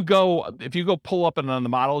if you go pull up on the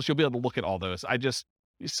models, you'll be able to look at all those.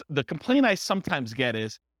 The complaint I sometimes get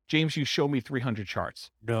is, James, you show me 300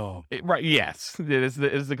 charts. No. Right. Yes. It is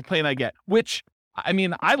the complaint I get, which, I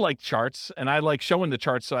mean, I like charts and I like showing the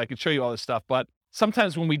charts so I can show you all this stuff. But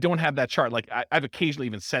sometimes when we don't have that chart, like I've occasionally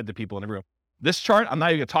even said to people in the room, this chart, I'm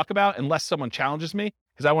not even going to talk about unless someone challenges me,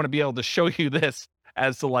 because I want to be able to show you this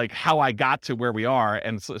as to like how I got to where we are.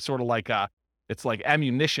 And it's sort of like, it's like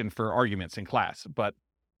ammunition for arguments in class. But,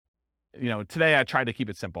 today I tried to keep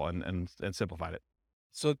it simple and simplified it.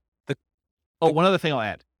 So one other thing I'll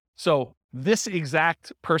add. So this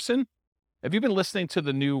exact person, have you been listening to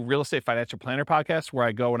the new Real Estate Financial Planner podcast where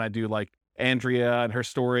I go and I do like Andrea and her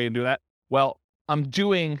story and do that? Well, I'm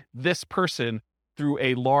doing this person through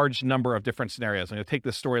a large number of different scenarios. I'm going to take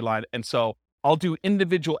this storyline. And so I'll do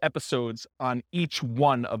individual episodes on each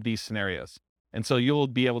one of these scenarios. And so you'll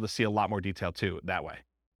be able to see a lot more detail too that way.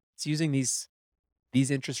 it's using these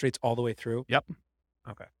interest rates all the way through. Yep.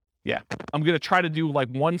 Okay. Yeah. I'm going to try to do like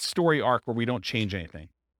one story arc where we don't change anything.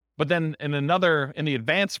 But then in the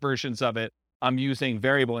advanced versions of it, I'm using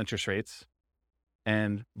variable interest rates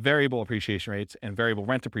and variable appreciation rates and variable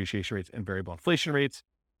rent appreciation rates and variable inflation rates.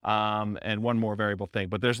 And one more variable thing,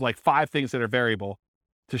 but there's like 5 things that are variable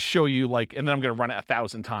to show you like, and then I'm going to run it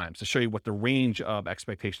 1,000 times to show you what the range of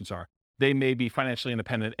expectations are. They may be financially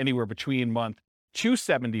independent anywhere between month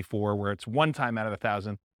 274, where it's 1 time out of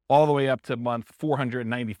 1,000, all the way up to month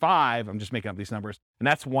 495. I'm just making up these numbers. And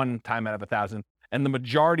that's 1 time out of 1,000. And the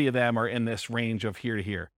majority of them are in this range of here to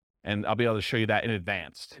here. And I'll be able to show you that in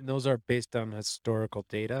advance. And those are based on historical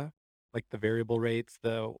data, like the variable rates,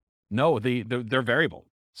 No, they're variable.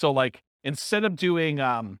 So like instead of doing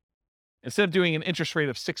an interest rate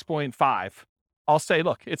of 6.5, I'll say,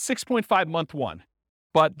 look, it's 6.5 month 1,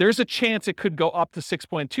 but there's a chance it could go up to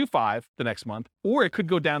 6.25 the next month, or it could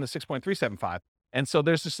go down to 6.375. And so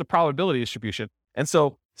there's just a probability distribution. And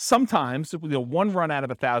so sometimes, 1 run out of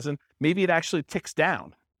 1,000, maybe it actually ticks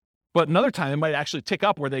down. But another time it might actually tick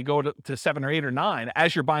up where they go to 7 or 8 or 9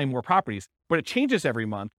 as you're buying more properties, but it changes every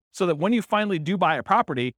month so that when you finally do buy a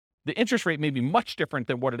property, the interest rate may be much different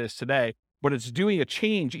than what it is today, but it's doing a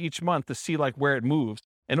change each month to see like where it moves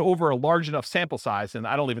and over a large enough sample size. And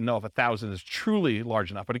I don't even know if 1,000 is truly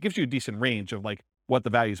large enough, but it gives you a decent range of like what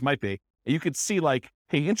the values might be. And you could see like,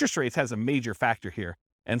 hey, interest rates has a major factor here.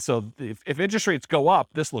 And so if interest rates go up,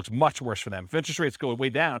 this looks much worse for them. If interest rates go way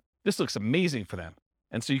down, this looks amazing for them.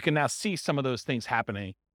 And so you can now see some of those things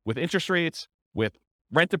happening with interest rates, with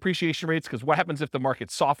rent appreciation rates, because what happens if the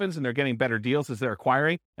market softens and they're getting better deals as they're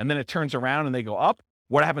acquiring, and then it turns around and they go up?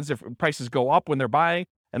 What happens if prices go up when they're buying,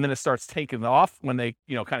 and then it starts taking off when they,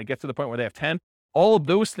 kind of get to the point where they have 10? All of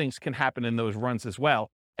those things can happen in those runs as well.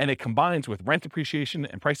 And it combines with rent appreciation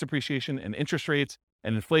and price appreciation and interest rates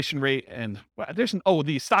and inflation rate. And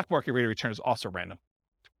the stock market rate of return is also random.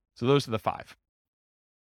 So those are the 5. Does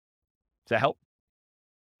that help?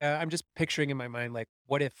 I'm just picturing in my mind, like,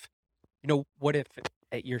 what if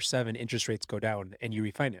at year 7 interest rates go down and you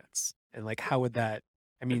refinance? And like, how would that,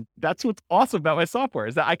 that's what's awesome about my software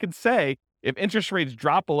is that I can say, if interest rates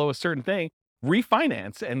drop below a certain thing,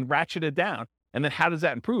 refinance and ratchet it down. And then how does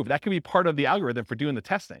that improve? That could be part of the algorithm for doing the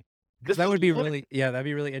testing. Because that would be really, that'd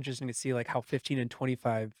be really interesting to see like how 15 and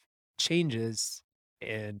 25 changes,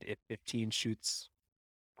 and if 15 shoots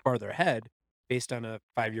farther ahead based on a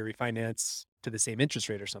 5-year refinance to the same interest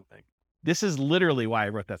rate or something. This is literally why I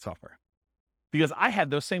wrote that software, because I had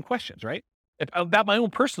those same questions, right? About my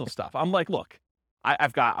own personal stuff. I'm like, look,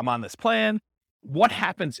 I'm on this plan. What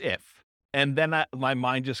happens if? And then my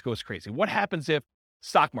mind just goes crazy. What happens if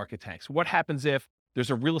stock market tanks? What happens if there's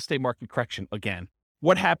a real estate market correction again?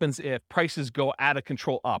 What happens if prices go out of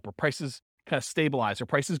control up, or prices kind of stabilize, or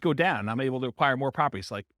prices go down and I'm able to acquire more properties?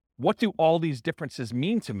 Like, what do all these differences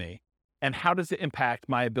mean to me? And how does it impact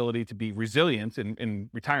my ability to be resilient in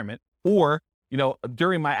retirement? Or,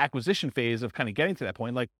 during my acquisition phase of kind of getting to that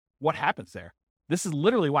point, like, what happens there? This is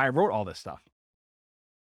literally why I wrote all this stuff.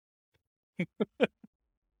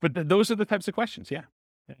 But those are the types of questions. Yeah.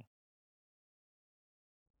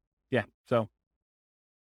 So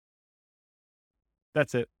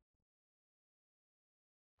that's it.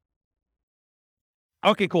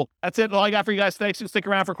 Okay, cool. That's it. All I got for you guys. Thanks. Stick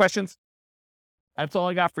around for questions. That's all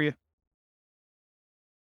I got for you.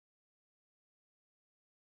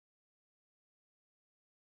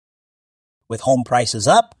 With home prices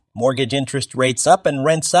up, mortgage interest rates up, and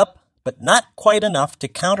rents up, but not quite enough to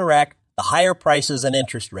counteract the higher prices and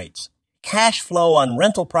interest rates. Cash flow on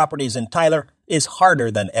rental properties in Tyler is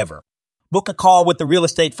harder than ever. Book a call with the Real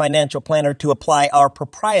Estate Financial Planner to apply our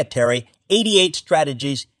proprietary 88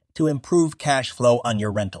 strategies to improve cash flow on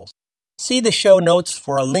your rentals. See the show notes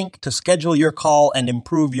for a link to schedule your call and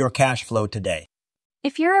improve your cash flow today.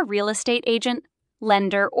 If you're a real estate agent,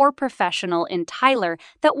 lender, or professional in Tyler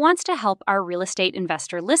that wants to help our real estate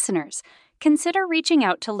investor listeners, consider reaching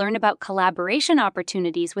out to learn about collaboration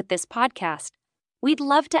opportunities with this podcast. We'd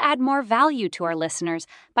love to add more value to our listeners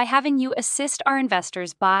by having you assist our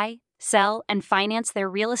investors buy, sell, and finance their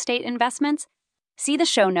real estate investments. See the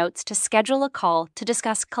show notes to schedule a call to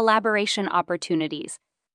discuss collaboration opportunities.